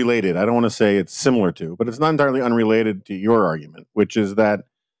entirely unrelated. I don't want to say it's similar to, but it's not entirely unrelated to your argument, which is that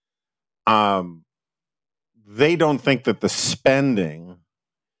they don't think that the spending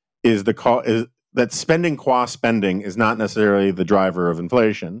is that spending qua spending is not necessarily the driver of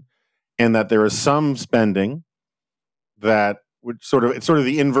inflation, and that there is some spending that would it's sort of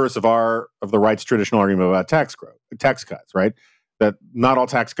the inverse of the right's traditional argument about tax cuts, right? That not all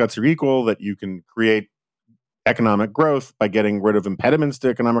tax cuts are equal, that you can create economic growth by getting rid of impediments to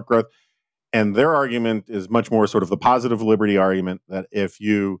economic growth. And their argument is much more sort of the positive liberty argument that if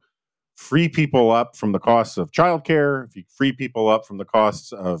you free people up from the costs of childcare, if you free people up from the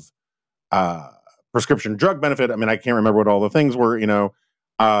costs of prescription drug benefit, I mean, I can't remember what all the things were,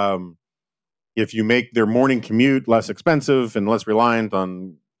 if you make their morning commute less expensive and less reliant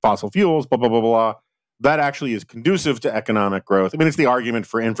on fossil fuels, blah, blah, blah, blah, that actually is conducive to economic growth. I mean, it's the argument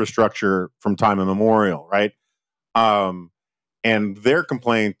for infrastructure from time immemorial, right? And their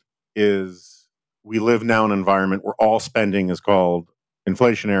complaint is we live now in an environment where all spending is called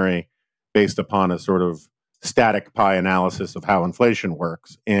inflationary based upon a sort of static pie analysis of how inflation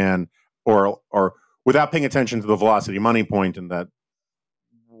works, and or without paying attention to the velocity money point, and that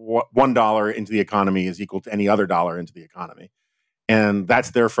 $1 into the economy is equal to any other dollar into the economy. And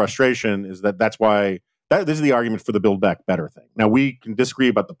that's their frustration, is that's why this is the argument for the Build Back Better thing. Now, we can disagree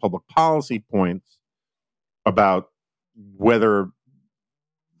about the public policy points about whether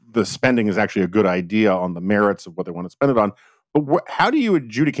the spending is actually a good idea on the merits of what they want to spend it on. But how do you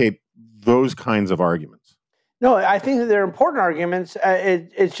adjudicate those kinds of arguments? No, I think that they're important arguments.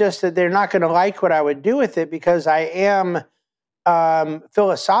 It's just that they're not going to like what I would do with it, because I am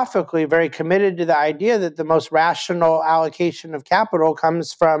philosophically very committed to the idea that the most rational allocation of capital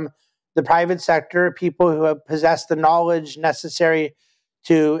comes from the private sector, people who have possessed the knowledge necessary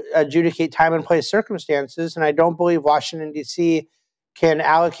to adjudicate time and place circumstances. And I don't believe Washington, D.C. can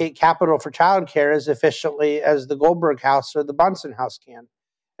allocate capital for childcare as efficiently as the Goldberg house or the Bahnsen house can.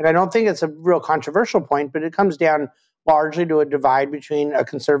 And I don't think it's a real controversial point, but it comes down largely to a divide between a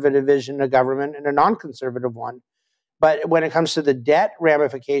conservative vision of government and a non-conservative one. But when it comes to the debt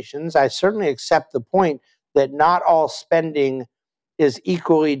ramifications, I certainly accept the point that not all spending is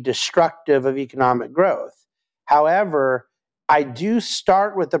equally destructive of economic growth. However, I do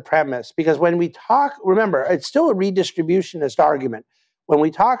start with the premise, because when we talk, remember, it's still a redistributionist argument. When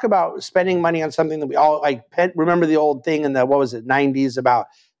we talk about spending money on something that we all like, remember the old thing in the, 90s about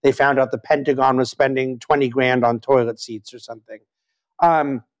they found out the Pentagon was spending 20 grand on toilet seats or something.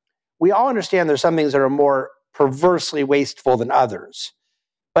 We all understand there's some things that are more perversely wasteful than others.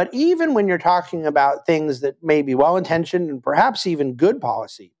 But even when you're talking about things that may be well-intentioned and perhaps even good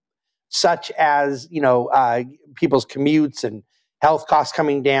policy, such as, people's commutes and health costs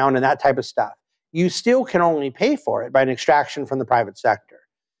coming down and that type of stuff, you still can only pay for it by an extraction from the private sector.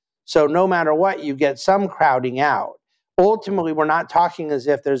 So no matter what, you get some crowding out. Ultimately, we're not talking as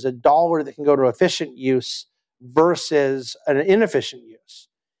if there's a dollar that can go to efficient use versus an inefficient use.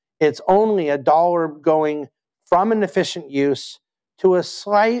 It's only a dollar going from an efficient use to a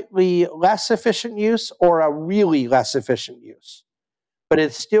slightly less efficient use or a really less efficient use. But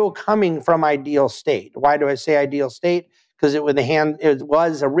it's still coming from ideal state. Why do I say ideal state? Because it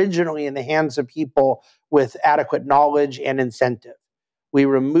was originally in the hands of people with adequate knowledge and incentive. We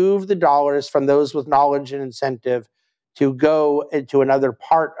removed the dollars from those with knowledge and incentive to go into another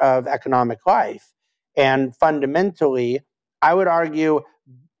part of economic life. And fundamentally, I would argue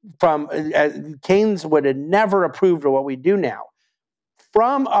Keynes would have never approved of what we do now.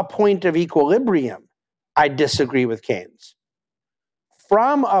 From a point of equilibrium, I disagree with Keynes.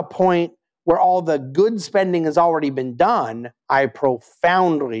 From a point where all the good spending has already been done, I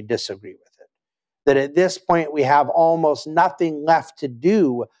profoundly disagree with it. That at this point, we have almost nothing left to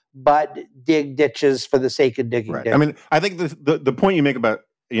do but dig ditches for the sake of digging ditches. I mean, I think the point you make about,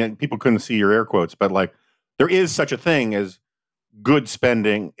 people couldn't see your air quotes, but like, there is such a thing as good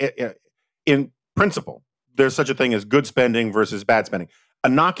spending. In principle, there's such a thing as good spending versus bad spending.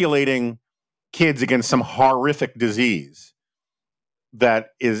 Inoculating kids against some horrific disease that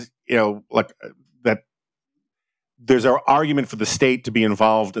is, that there's an argument for the state to be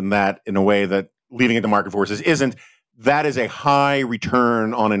involved in that in a way that leaving it to market forces isn't. That is a high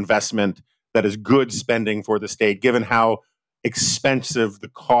return on investment that is good spending for the state, given how expensive the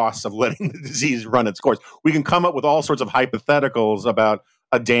cost of letting the disease run its course. We can come up with all sorts of hypotheticals about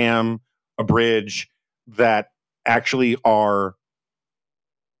a dam, a bridge, that actually are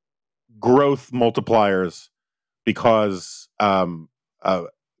growth multipliers because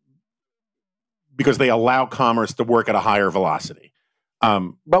they allow commerce to work at a higher velocity.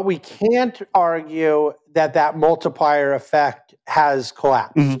 But we can't argue that multiplier effect has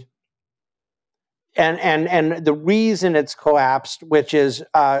collapsed. Mm-hmm. And the reason it's collapsed, which is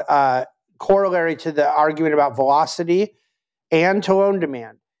corollary to the argument about velocity and to loan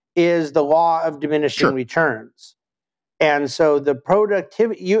demand, is the law of diminishing returns. And so the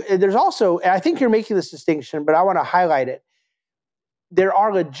productivity, there's also, and I think you're making this distinction, but I want to highlight it. There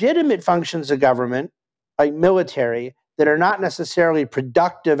are legitimate functions of government, like military, that are not necessarily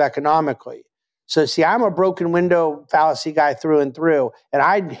productive economically. So see, I'm a broken window fallacy guy through and through, and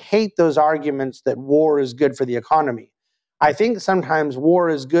I hate those arguments that war is good for the economy. I think sometimes war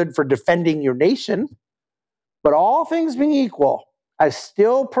is good for defending your nation, but all things being equal, I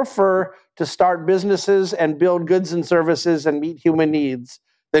still prefer to start businesses and build goods and services and meet human needs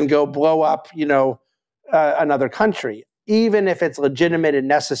than go blow up, another country, even if it's legitimate and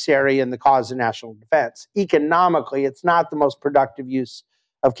necessary in the cause of national defense. Economically, it's not the most productive use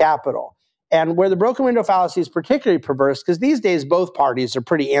of capital. And where the broken window fallacy is particularly perverse, because these days both parties are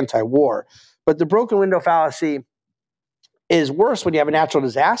pretty anti-war, but the broken window fallacy is worse when you have a natural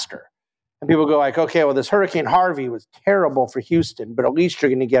disaster. And people go like, okay, well, this Hurricane Harvey was terrible for Houston, but at least you're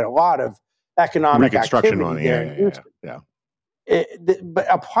going to get a lot of economic reconstruction activity money. there in Houston. But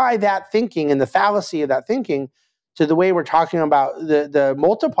apply that thinking and the fallacy of that thinking to the way we're talking about the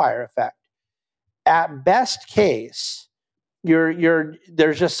multiplier effect. At best case,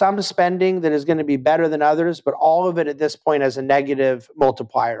 there's just some spending that is going to be better than others, but all of it at this point has a negative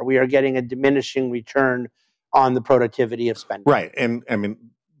multiplier. We are getting a diminishing return on the productivity of spending. Right. And I mean,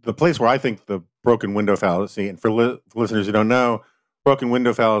 the place where I think the broken window fallacy, and for listeners who don't know, broken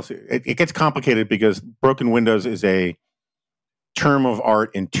window fallacy, it gets complicated because broken windows is a term of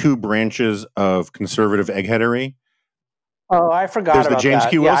art in two branches of conservative eggheadery. Oh, I forgot There's about the James that.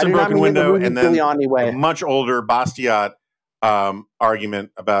 Q. Wilson broken window, and then the much older Bastiat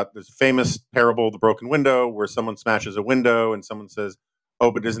argument about this famous parable, the broken window, where someone smashes a window and someone says,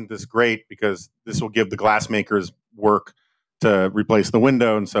 "Oh, but isn't this great because this will give the glassmakers work to replace the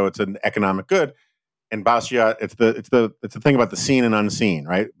window, and so it's an economic good." And Basquiat, it's the thing about the seen and unseen,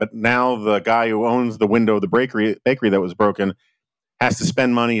 right? But now the guy who owns the window of the bakery that was broken has to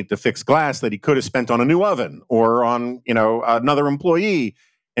spend money to fix glass that he could have spent on a new oven or on another employee,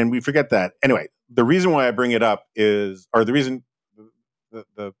 and we forget that. Anyway, the reason why I bring it up is, or the reason,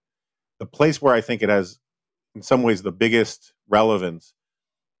 the place where I think it has, in some ways, the biggest relevance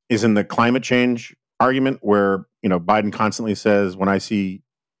is in the climate change argument, where Biden constantly says, when I think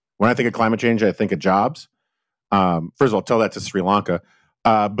of climate change, I think of jobs. First of all, tell that to Sri Lanka.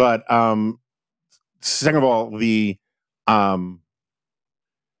 But second of all, the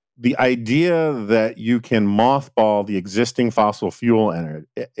idea that you can mothball the existing fossil fuel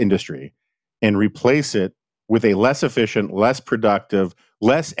industry and replace it with a less efficient, less productive,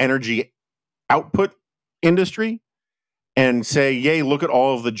 less energy output industry, and say, "Yay! Look at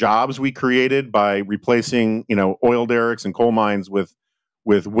all of the jobs we created by replacing, oil derricks and coal mines with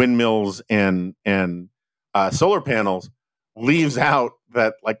windmills and solar panels," leaves out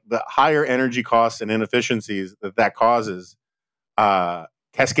that, like, the higher energy costs and inefficiencies that causes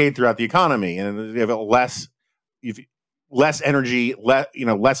cascade throughout the economy, and you have less energy,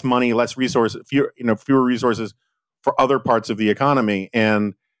 less money, less resources, fewer resources for other parts of the economy.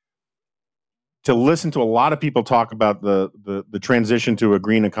 And to listen to a lot of people talk about the transition to a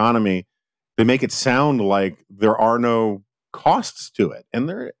green economy, they make it sound like there are no costs to it, and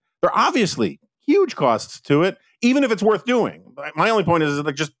there are obviously huge costs to it, even if it's worth doing. My only point is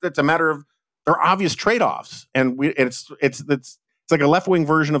that it's a matter of, there are obvious trade-offs, and it's like a left-wing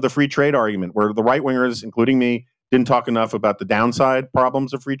version of the free trade argument, where the right-wingers, including me, didn't talk enough about the downside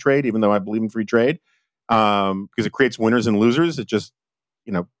problems of free trade, even though I believe in free trade, because it creates winners and losers. It just,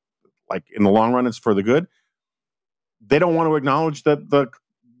 like, in the long run, it's for the good. They don't want to acknowledge that the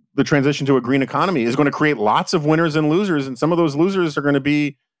transition to a green economy is going to create lots of winners and losers, and some of those losers are going to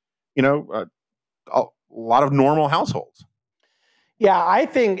be, a lot of normal households. Yeah, I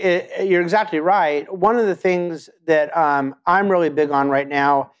think you're exactly right. One of the things that I'm really big on right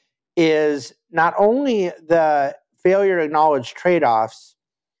now is not only the failure to acknowledge trade-offs,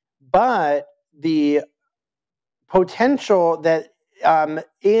 but the potential that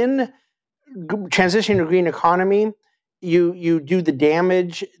in transitioning to a green economy, you do the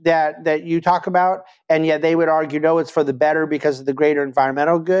damage that you talk about, and yet they would argue, no, it's for the better because of the greater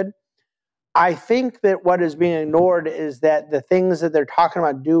environmental good. I think that what is being ignored is that the things that they're talking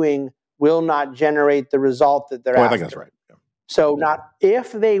about doing will not generate the result that they're after. I think that's right. Yeah. So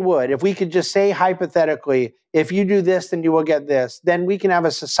if we could just say hypothetically, if you do this, then you will get this, then we can have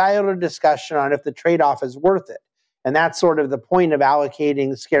a societal discussion on if the trade-off is worth it. And that's sort of the point of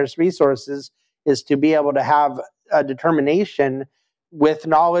allocating scarce resources, is to be able to have a determination with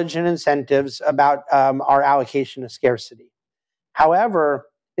knowledge and incentives about our allocation of scarcity. However,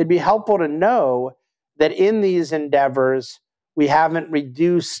 it'd be helpful to know that in these endeavors, we haven't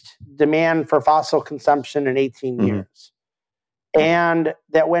reduced demand for fossil consumption in 18 years. And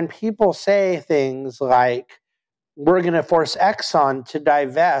that when people say things like, we're going to force Exxon to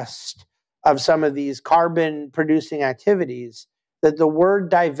divest of some of these carbon-producing activities, that the word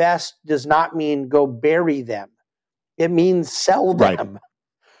divest does not mean go bury them. It means sell them. Right.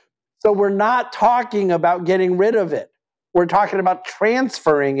 So we're not talking about getting rid of it. We're talking about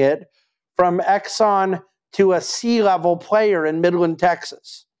transferring it from Exxon to a C-level player in Midland,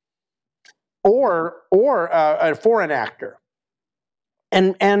 Texas, or a foreign actor.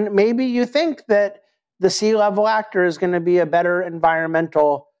 And maybe you think that the C-level actor is going to be a better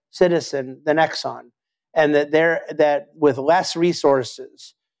environmental citizen than Exxon, and that with less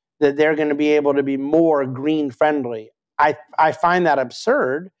resources, that they're going to be able to be more green friendly. I find that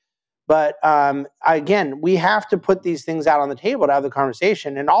absurd. But again, we have to put these things out on the table to have the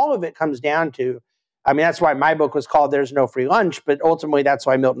conversation. And all of it comes down to, that's why my book was called There's No Free Lunch, but ultimately that's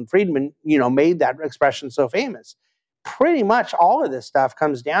why Milton Friedman, made that expression so famous. Pretty much all of this stuff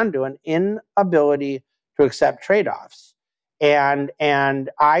comes down to an inability to accept trade-offs. And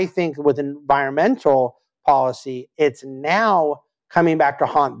I think with environmental policy, it's now coming back to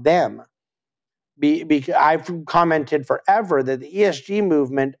haunt them. Because I've commented forever that the ESG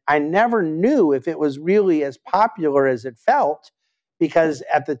movement, I never knew if it was really as popular as it felt, because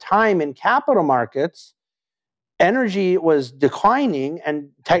at the time in capital markets, energy was declining and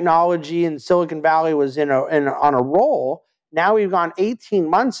technology in Silicon Valley was on a roll. Now we've gone 18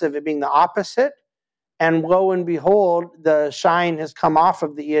 months of it being the opposite, and lo and behold, the shine has come off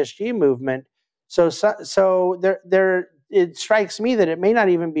of the ESG movement. So it strikes me that it may not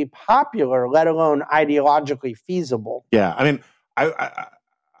even be popular, let alone ideologically feasible. Yeah, I mean,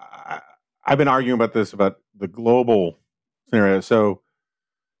 I've been arguing about this, about the global scenario. So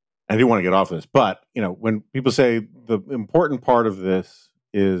I do want to get off this, but when people say the important part of this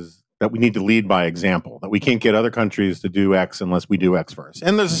is that we need to lead by example, that we can't get other countries to do X unless we do X first,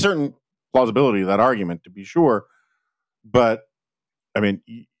 and there's a certain plausibility to that argument, to be sure. But I mean,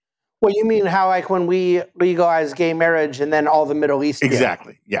 well, you mean how like when we legalize gay marriage and then all the Middle East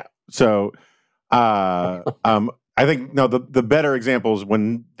exactly, yeah. So I think the better example is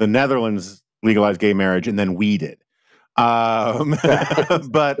when the Netherlands legalized gay marriage and then we did.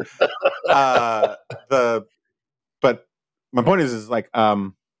 But but my point is like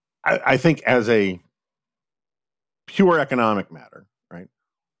I think as a pure economic matter, right?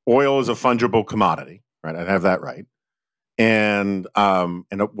 Oil is a fungible commodity, right? I have that right. And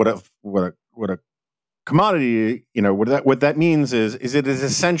what a commodity, what that means is it is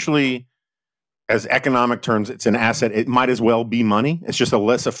essentially, as economic terms, it's an asset. It might as well be money. It's just a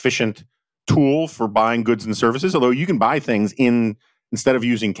less efficient tool for buying goods and services. Although you can buy things instead of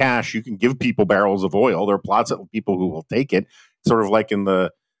using cash, you can give people barrels of oil. There are lots of people who will take it. Sort of like in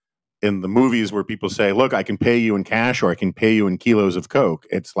the movies where people say, "Look, I can pay you in cash, or I can pay you in kilos of coke."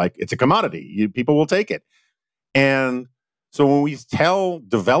 It's like it's a commodity. People will take it. And so when we tell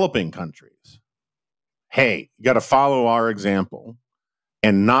developing countries, "Hey, you got to follow our example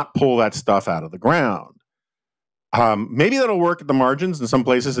and not pull that stuff out of the ground," maybe that'll work at the margins in some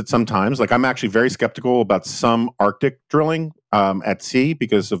places at some times. Like I'm actually very skeptical about some Arctic drilling at sea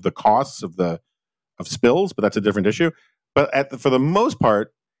because of the costs of spills, but that's a different issue. But for the most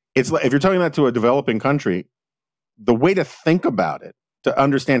part, it's like if you're telling that to a developing country, the way to think about it, to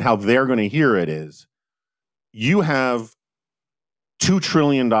understand how they're going to hear it, is you have $2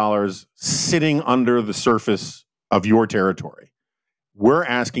 trillion sitting under the surface of your territory. We're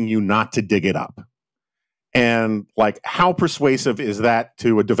asking you not to dig it up. And like, how persuasive is that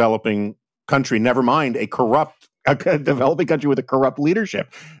to a developing country? Never mind a developing country with a corrupt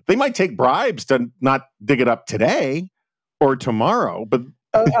leadership. They might take bribes to not dig it up today or tomorrow, but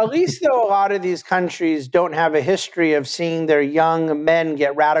at least, though, a lot of these countries don't have a history of seeing their young men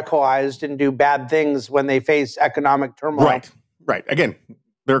get radicalized and do bad things when they face economic turmoil. Right. Again,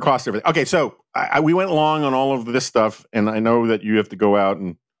 there are costs to everything. Okay, so we went long on all of this stuff, and I know that you have to go out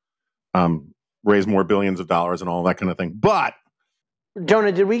and raise more billions of dollars and all that kind of thing. But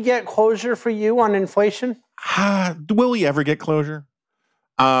Jonah, did we get closure for you on inflation? Will we ever get closure?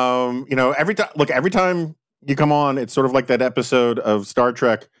 Every time you come on, it's sort of like that episode of Star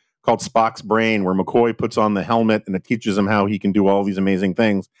Trek called Spock's Brain, where McCoy puts on the helmet and it teaches him how he can do all these amazing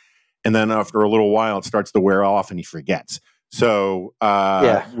things. And then after a little while, it starts to wear off and he forgets. So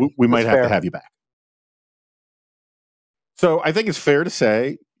we might have to have you back. So I think it's fair to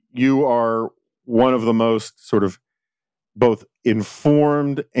say you are one of the most sort of both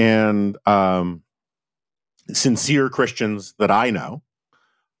informed and sincere Christians that I know.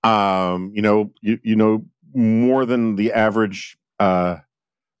 You know more than the average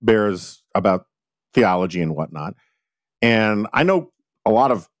bears about theology and whatnot. And I know a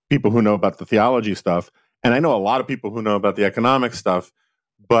lot of people who know about the theology stuff, and I know a lot of people who know about the economic stuff,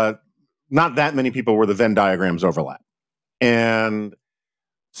 but not that many people where the Venn diagrams overlap. And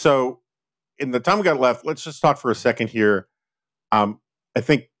so in the time we got left, let's just talk for a second here. I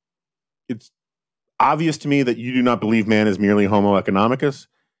think it's obvious to me that you do not believe man is merely Homo economicus.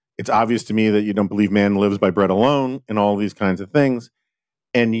 It's obvious to me that you don't believe man lives by bread alone and all these kinds of things.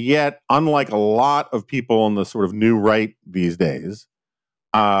 And yet, unlike a lot of people on the sort of new right these days,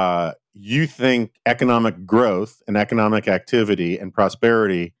 you think economic growth and economic activity and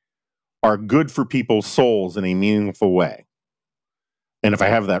prosperity are good for people's souls in a meaningful way. And if I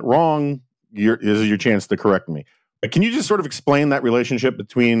have that wrong, this is your chance to correct me. But can you just sort of explain that relationship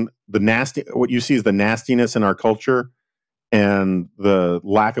between what you see as the nastiness in our culture and the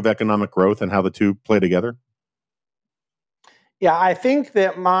lack of economic growth and how the two play together? Yeah, I think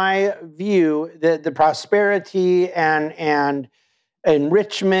that my view that the prosperity and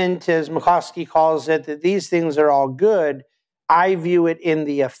enrichment, as McCloskey calls it, that these things are all good, I view it in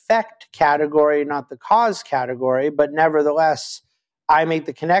the effect category, not the cause category. But nevertheless, I make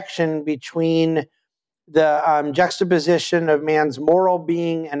the connection between the juxtaposition of man's moral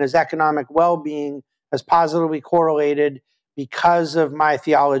being and his economic well-being as positively correlated because of my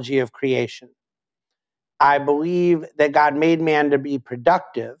theology of creation. I believe that God made man to be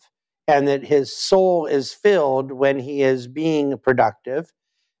productive and that his soul is filled when he is being productive,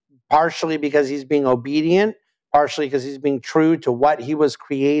 partially because he's being obedient, partially because he's being true to what he was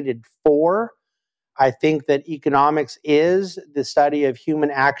created for. I think that economics is the study of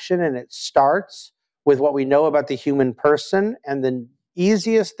human action, and it starts with what we know about the human person. And the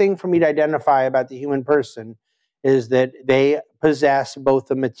easiest thing for me to identify about the human person is that they possess both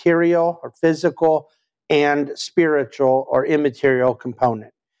the material or physical and spiritual or immaterial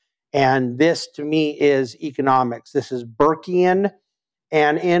component. And this, to me, is economics. This is Burkean.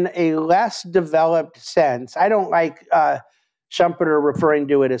 And in a less developed sense, I don't like Schumpeter referring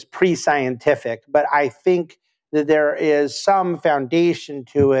to it as pre-scientific, but I think that there is some foundation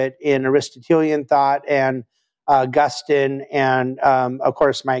to it in Aristotelian thought and Augustine. And of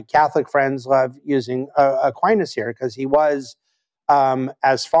course, my Catholic friends love using Aquinas here because he was,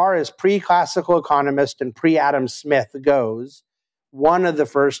 as far as pre-classical economist and pre-Adam Smith goes, one of the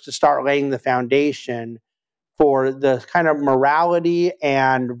first to start laying the foundation for the kind of morality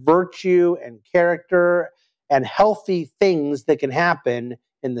and virtue and character and healthy things that can happen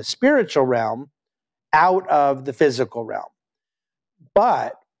in the spiritual realm out of the physical realm.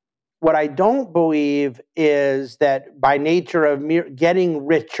 But what I don't believe is that by nature of getting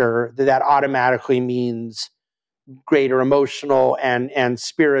richer, that automatically means greater emotional and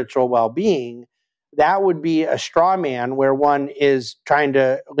spiritual well-being. That would be a straw man where one is trying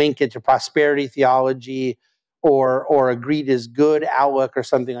to link it to prosperity theology or a greed is good outlook or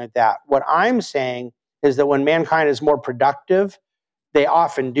something like that. What I'm saying is that when mankind is more productive, they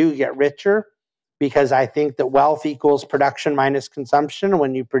often do get richer, because I think that wealth equals production minus consumption.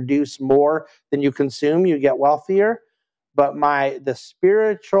 When you produce more than you consume, you get wealthier. But the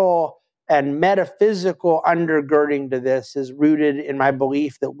spiritual and metaphysical undergirding to this is rooted in my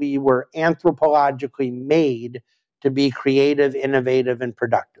belief that we were anthropologically made to be creative, innovative, and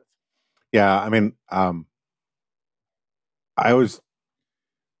productive. Yeah, I mean, I was.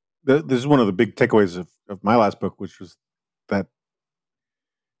 This is one of the big takeaways of my last book, which was that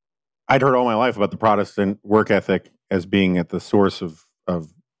I'd heard all my life about the Protestant work ethic as being at the source of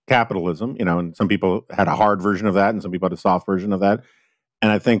capitalism, and some people had a hard version of that and some people had a soft version of that.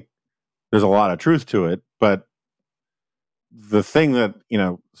 And I think there's a lot of truth to it. But the thing that,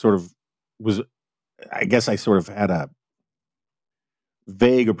 sort of was, I guess I sort of had a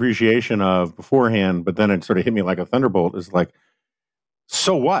vague appreciation of beforehand, but then it sort of hit me like a thunderbolt, is like,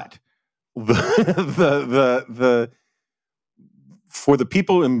 so what? The for the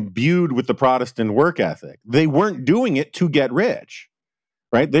people imbued with the Protestant work ethic, they weren't doing it to get rich,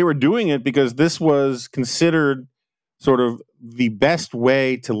 right? They were doing it because this was considered sort of the best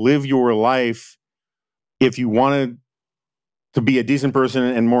way to live your life if you wanted to be a decent person,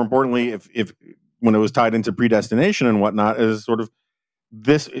 and more importantly, if when it was tied into predestination and whatnot, is sort of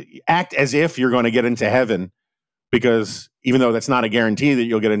this act as if you're going to get into heaven, because even though that's not a guarantee that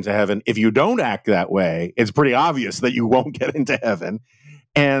you'll get into heaven, if you don't act that way, it's pretty obvious that you won't get into heaven.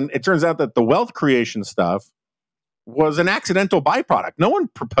 And it turns out that the wealth creation stuff was an accidental byproduct. No one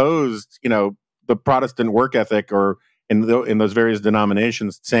proposed, the Protestant work ethic or in those various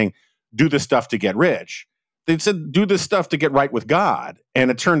denominations saying, do this stuff to get rich. They said, do this stuff to get right with God. And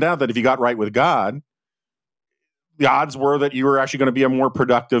it turned out that if you got right with God, the odds were that you were actually going to be a more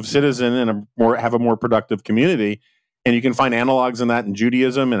productive citizen and have a more productive community. And you can find analogs in that in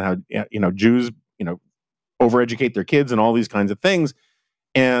Judaism and how, Jews, overeducate their kids and all these kinds of things.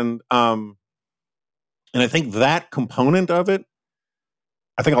 And I think that component of it,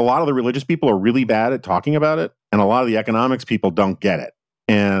 I think a lot of the religious people are really bad at talking about it, and a lot of the economics people don't get it.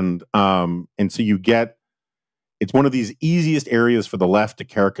 And so you get, it's one of these easiest areas for the left to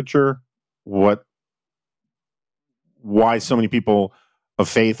caricature why so many people of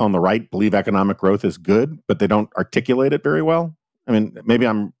faith on the right believe economic growth is good, but they don't articulate it very well. I mean, maybe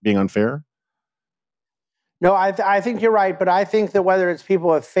I'm being unfair. No, I think you're right, but I think that whether it's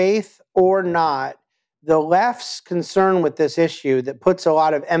people of faith or not, the left's concern with this issue that puts a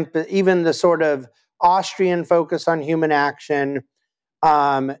lot of emphasis, even the sort of Austrian focus on human action.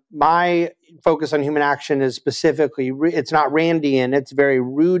 My focus on human action is specifically, it's not Randian, it's very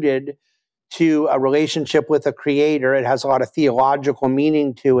rooted to a relationship with a creator. It has a lot of theological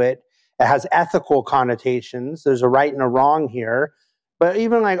meaning to it. It has ethical connotations. There's a right and a wrong here. But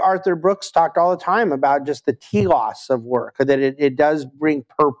even like Arthur Brooks talked all the time about just the telos of work, that it does bring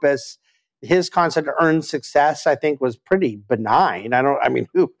purpose. His concept of earned success, I think, was pretty benign.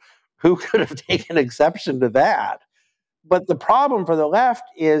 Who could have taken exception to that? But the problem for the left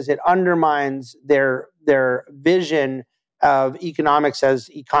is it undermines their vision of economics as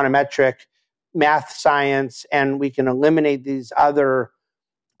econometric, math, science, and we can eliminate these other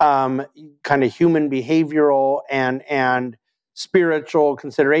kind of human behavioral and spiritual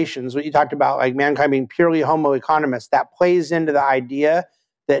considerations. What you talked about, like mankind being purely homo economist, that plays into the idea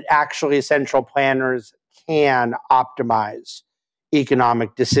that actually central planners can optimize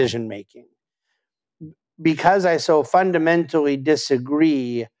economic decision making. Because I so fundamentally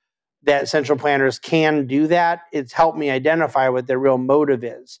disagree that central planners can do that, it's helped me identify what their real motive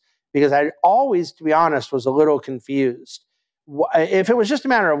is. Because I always, to be honest, was a little confused. If it was just a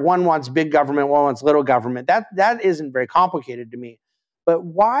matter of one wants big government, one wants little government, that isn't very complicated to me. But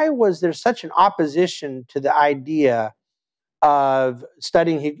why was there such an opposition to the idea of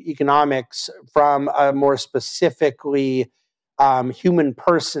studying economics from a more specifically human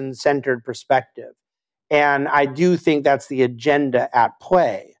person-centered perspective? And I do think that's the agenda at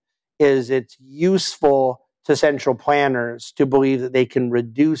play, is it's useful to central planners to believe that they can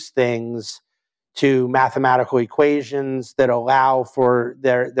reduce things to mathematical equations that allow for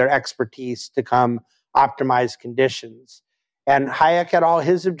their expertise to come optimize conditions. And Hayek had all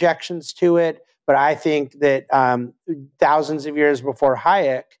his objections to it, but I think that thousands of years before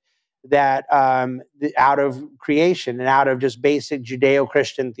Hayek, that out of creation and out of just basic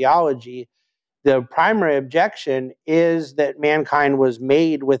Judeo-Christian theology, the primary objection is that mankind was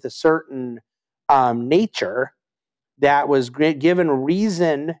made with a certain nature that was given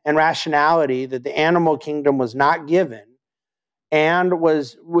reason and rationality that the animal kingdom was not given, and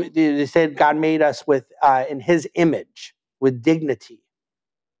they said God made us with in His image with dignity.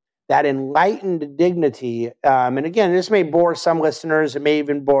 That enlightened dignity, and again, this may bore some listeners, it may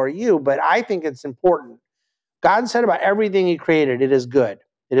even bore you, but I think it's important. God said about everything He created, it is good,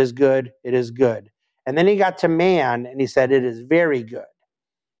 it is good, it is good. And then He got to man and He said, it is very good.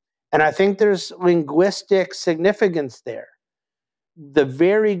 And I think there's linguistic significance there. The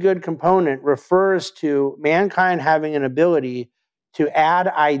very good component refers to mankind having an ability to add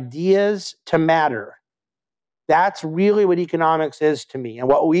ideas to matter. That's really what economics is to me, and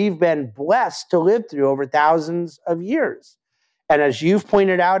what we've been blessed to live through over thousands of years. And as you've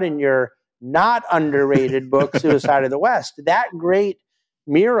pointed out in your not underrated book, Suicide of the West, that great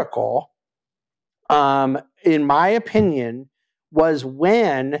miracle, in my opinion, was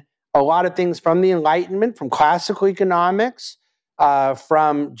when a lot of things from the Enlightenment, from classical economics,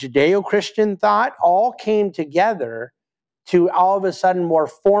 from Judeo-Christian thought, all came together to all of a sudden more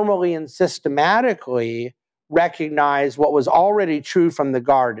formally and systematically recognize what was already true from the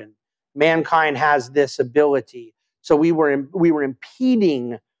garden. Mankind has this ability. So we were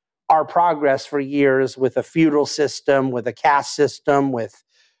impeding our progress for years with a feudal system, with a caste system, with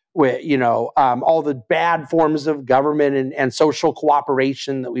all the bad forms of government and social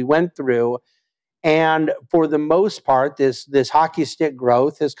cooperation that we went through. And for the most part, this hockey stick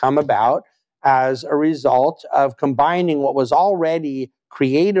growth has come about as a result of combining what was already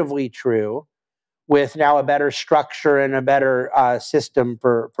creatively true with now a better structure and a better system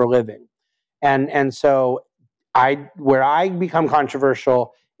for living. And so where I become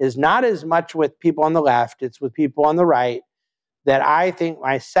controversial is not as much with people on the left, it's with people on the right, that I think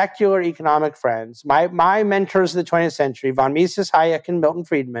my secular economic friends, my mentors of the 20th century, von Mises, Hayek, and Milton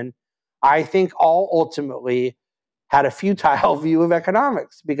Friedman, I think all ultimately had a futile view of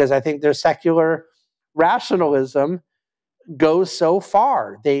economics, because I think their secular rationalism goes so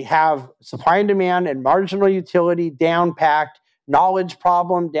far. They have supply and demand and marginal utility down packed, knowledge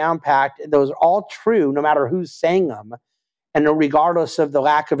problem down packed. And those are all true no matter who's saying them, and regardless of the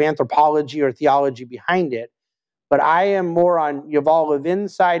lack of anthropology or theology behind it. But I am more on Yuval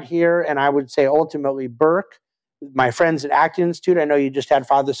Levin's side here, and I would say ultimately Burke, my friends at Acton Institute. I know you just had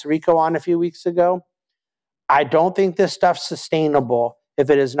Father Sirico on a few weeks ago. I don't think this stuff's sustainable if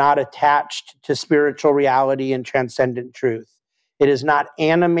it is not attached to spiritual reality and transcendent truth. It is not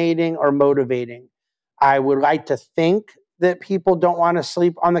animating or motivating. I would like to think that people don't want to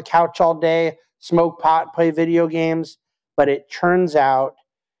sleep on the couch all day, smoke pot, play video games, but it turns out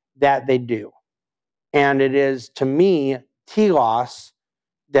that they do. And it is, to me, telos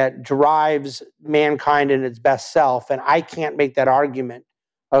that drives mankind in its best self. And I can't make that argument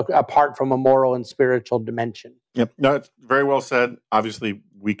apart from a moral and spiritual dimension. Yep. No, it's very well said. Obviously,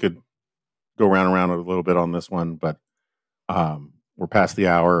 we could go round and round a little bit on this one, but we're past the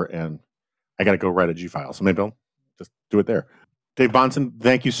hour and I got to go write a G-file. So maybe I'll just do it there. Dave Bahnsen,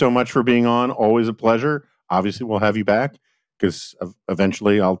 thank you so much for being on. Always a pleasure. Obviously, we'll have you back because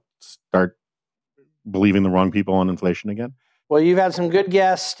eventually I'll start believing the wrong people on inflation again. Well, you've had some good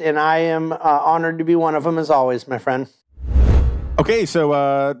guests, and I am honored to be one of them, as always, my friend. Okay,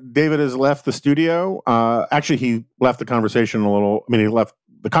 so David has left the studio. Actually, he left the conversation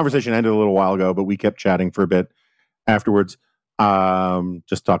the conversation ended a little while ago, but we kept chatting for a bit afterwards,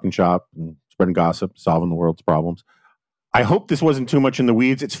 just talking shop and spreading gossip, solving the world's problems. I hope this wasn't too much in the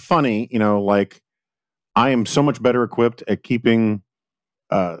weeds. It's funny, I am so much better equipped at keeping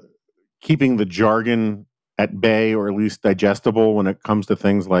keeping the jargon at bay, or at least digestible when it comes to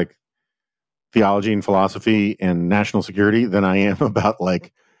things like theology and philosophy and national security than I am about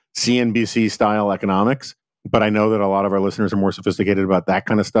like CNBC style economics. But I know that a lot of our listeners are more sophisticated about that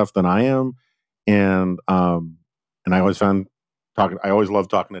kind of stuff than I am. And I always love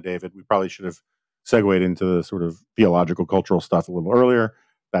talking to David. We probably should have segued into the sort of theological, cultural stuff a little earlier.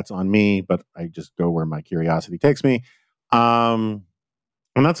 That's on me, but I just go where my curiosity takes me.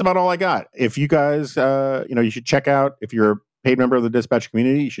 And that's about all I got. If you guys, you should check out, if you're a paid member of the Dispatch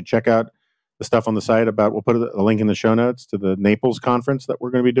community, you should check out the stuff on the site about, we'll put a link in the show notes to the Naples conference that we're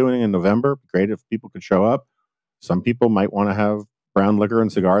going to be doing in November. Great if people could show up. Some people might want to have brown liquor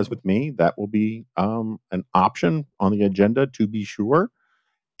and cigars with me. That will be an option on the agenda, to be sure.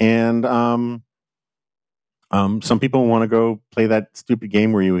 And some people want to go play that stupid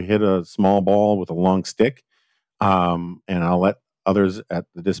game where you hit a small ball with a long stick. And I'll let others at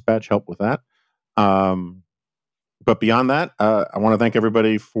the Dispatch help with that. But beyond that, I want to thank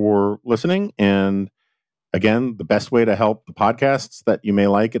everybody for listening. And again, the best way to help the podcasts that you may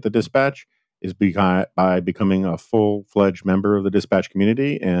like at the Dispatch is by becoming a full-fledged member of the Dispatch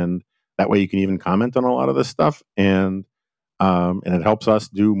community. And that way you can even comment on a lot of this stuff. And it helps us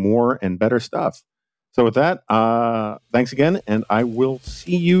do more and better stuff. So with that, thanks again. And I will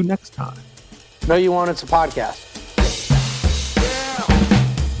see you next time. No, you won't. It's a podcast.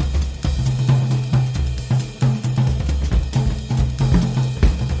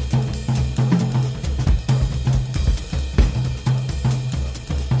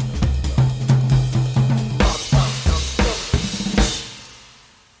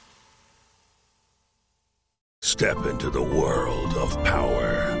 Step into the world of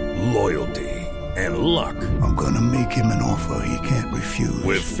power, loyalty, and luck. I'm gonna make him an offer he can't refuse.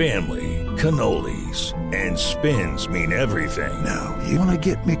 With family, cannolis, and spins mean everything. Now, you wanna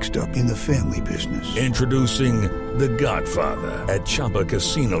get mixed up in the family business. Introducing The Godfather at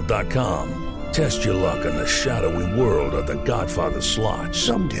ChumbaCasino.com. Test your luck in the shadowy world of The Godfather slot.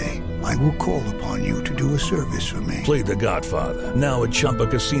 Someday, I will call upon you to do a service for me. Play The Godfather, now at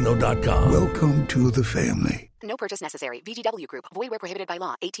ChumbaCasino.com. Welcome to the family. No purchase necessary. VGW Group. Void where prohibited by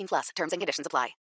law. 18+. Terms and conditions apply.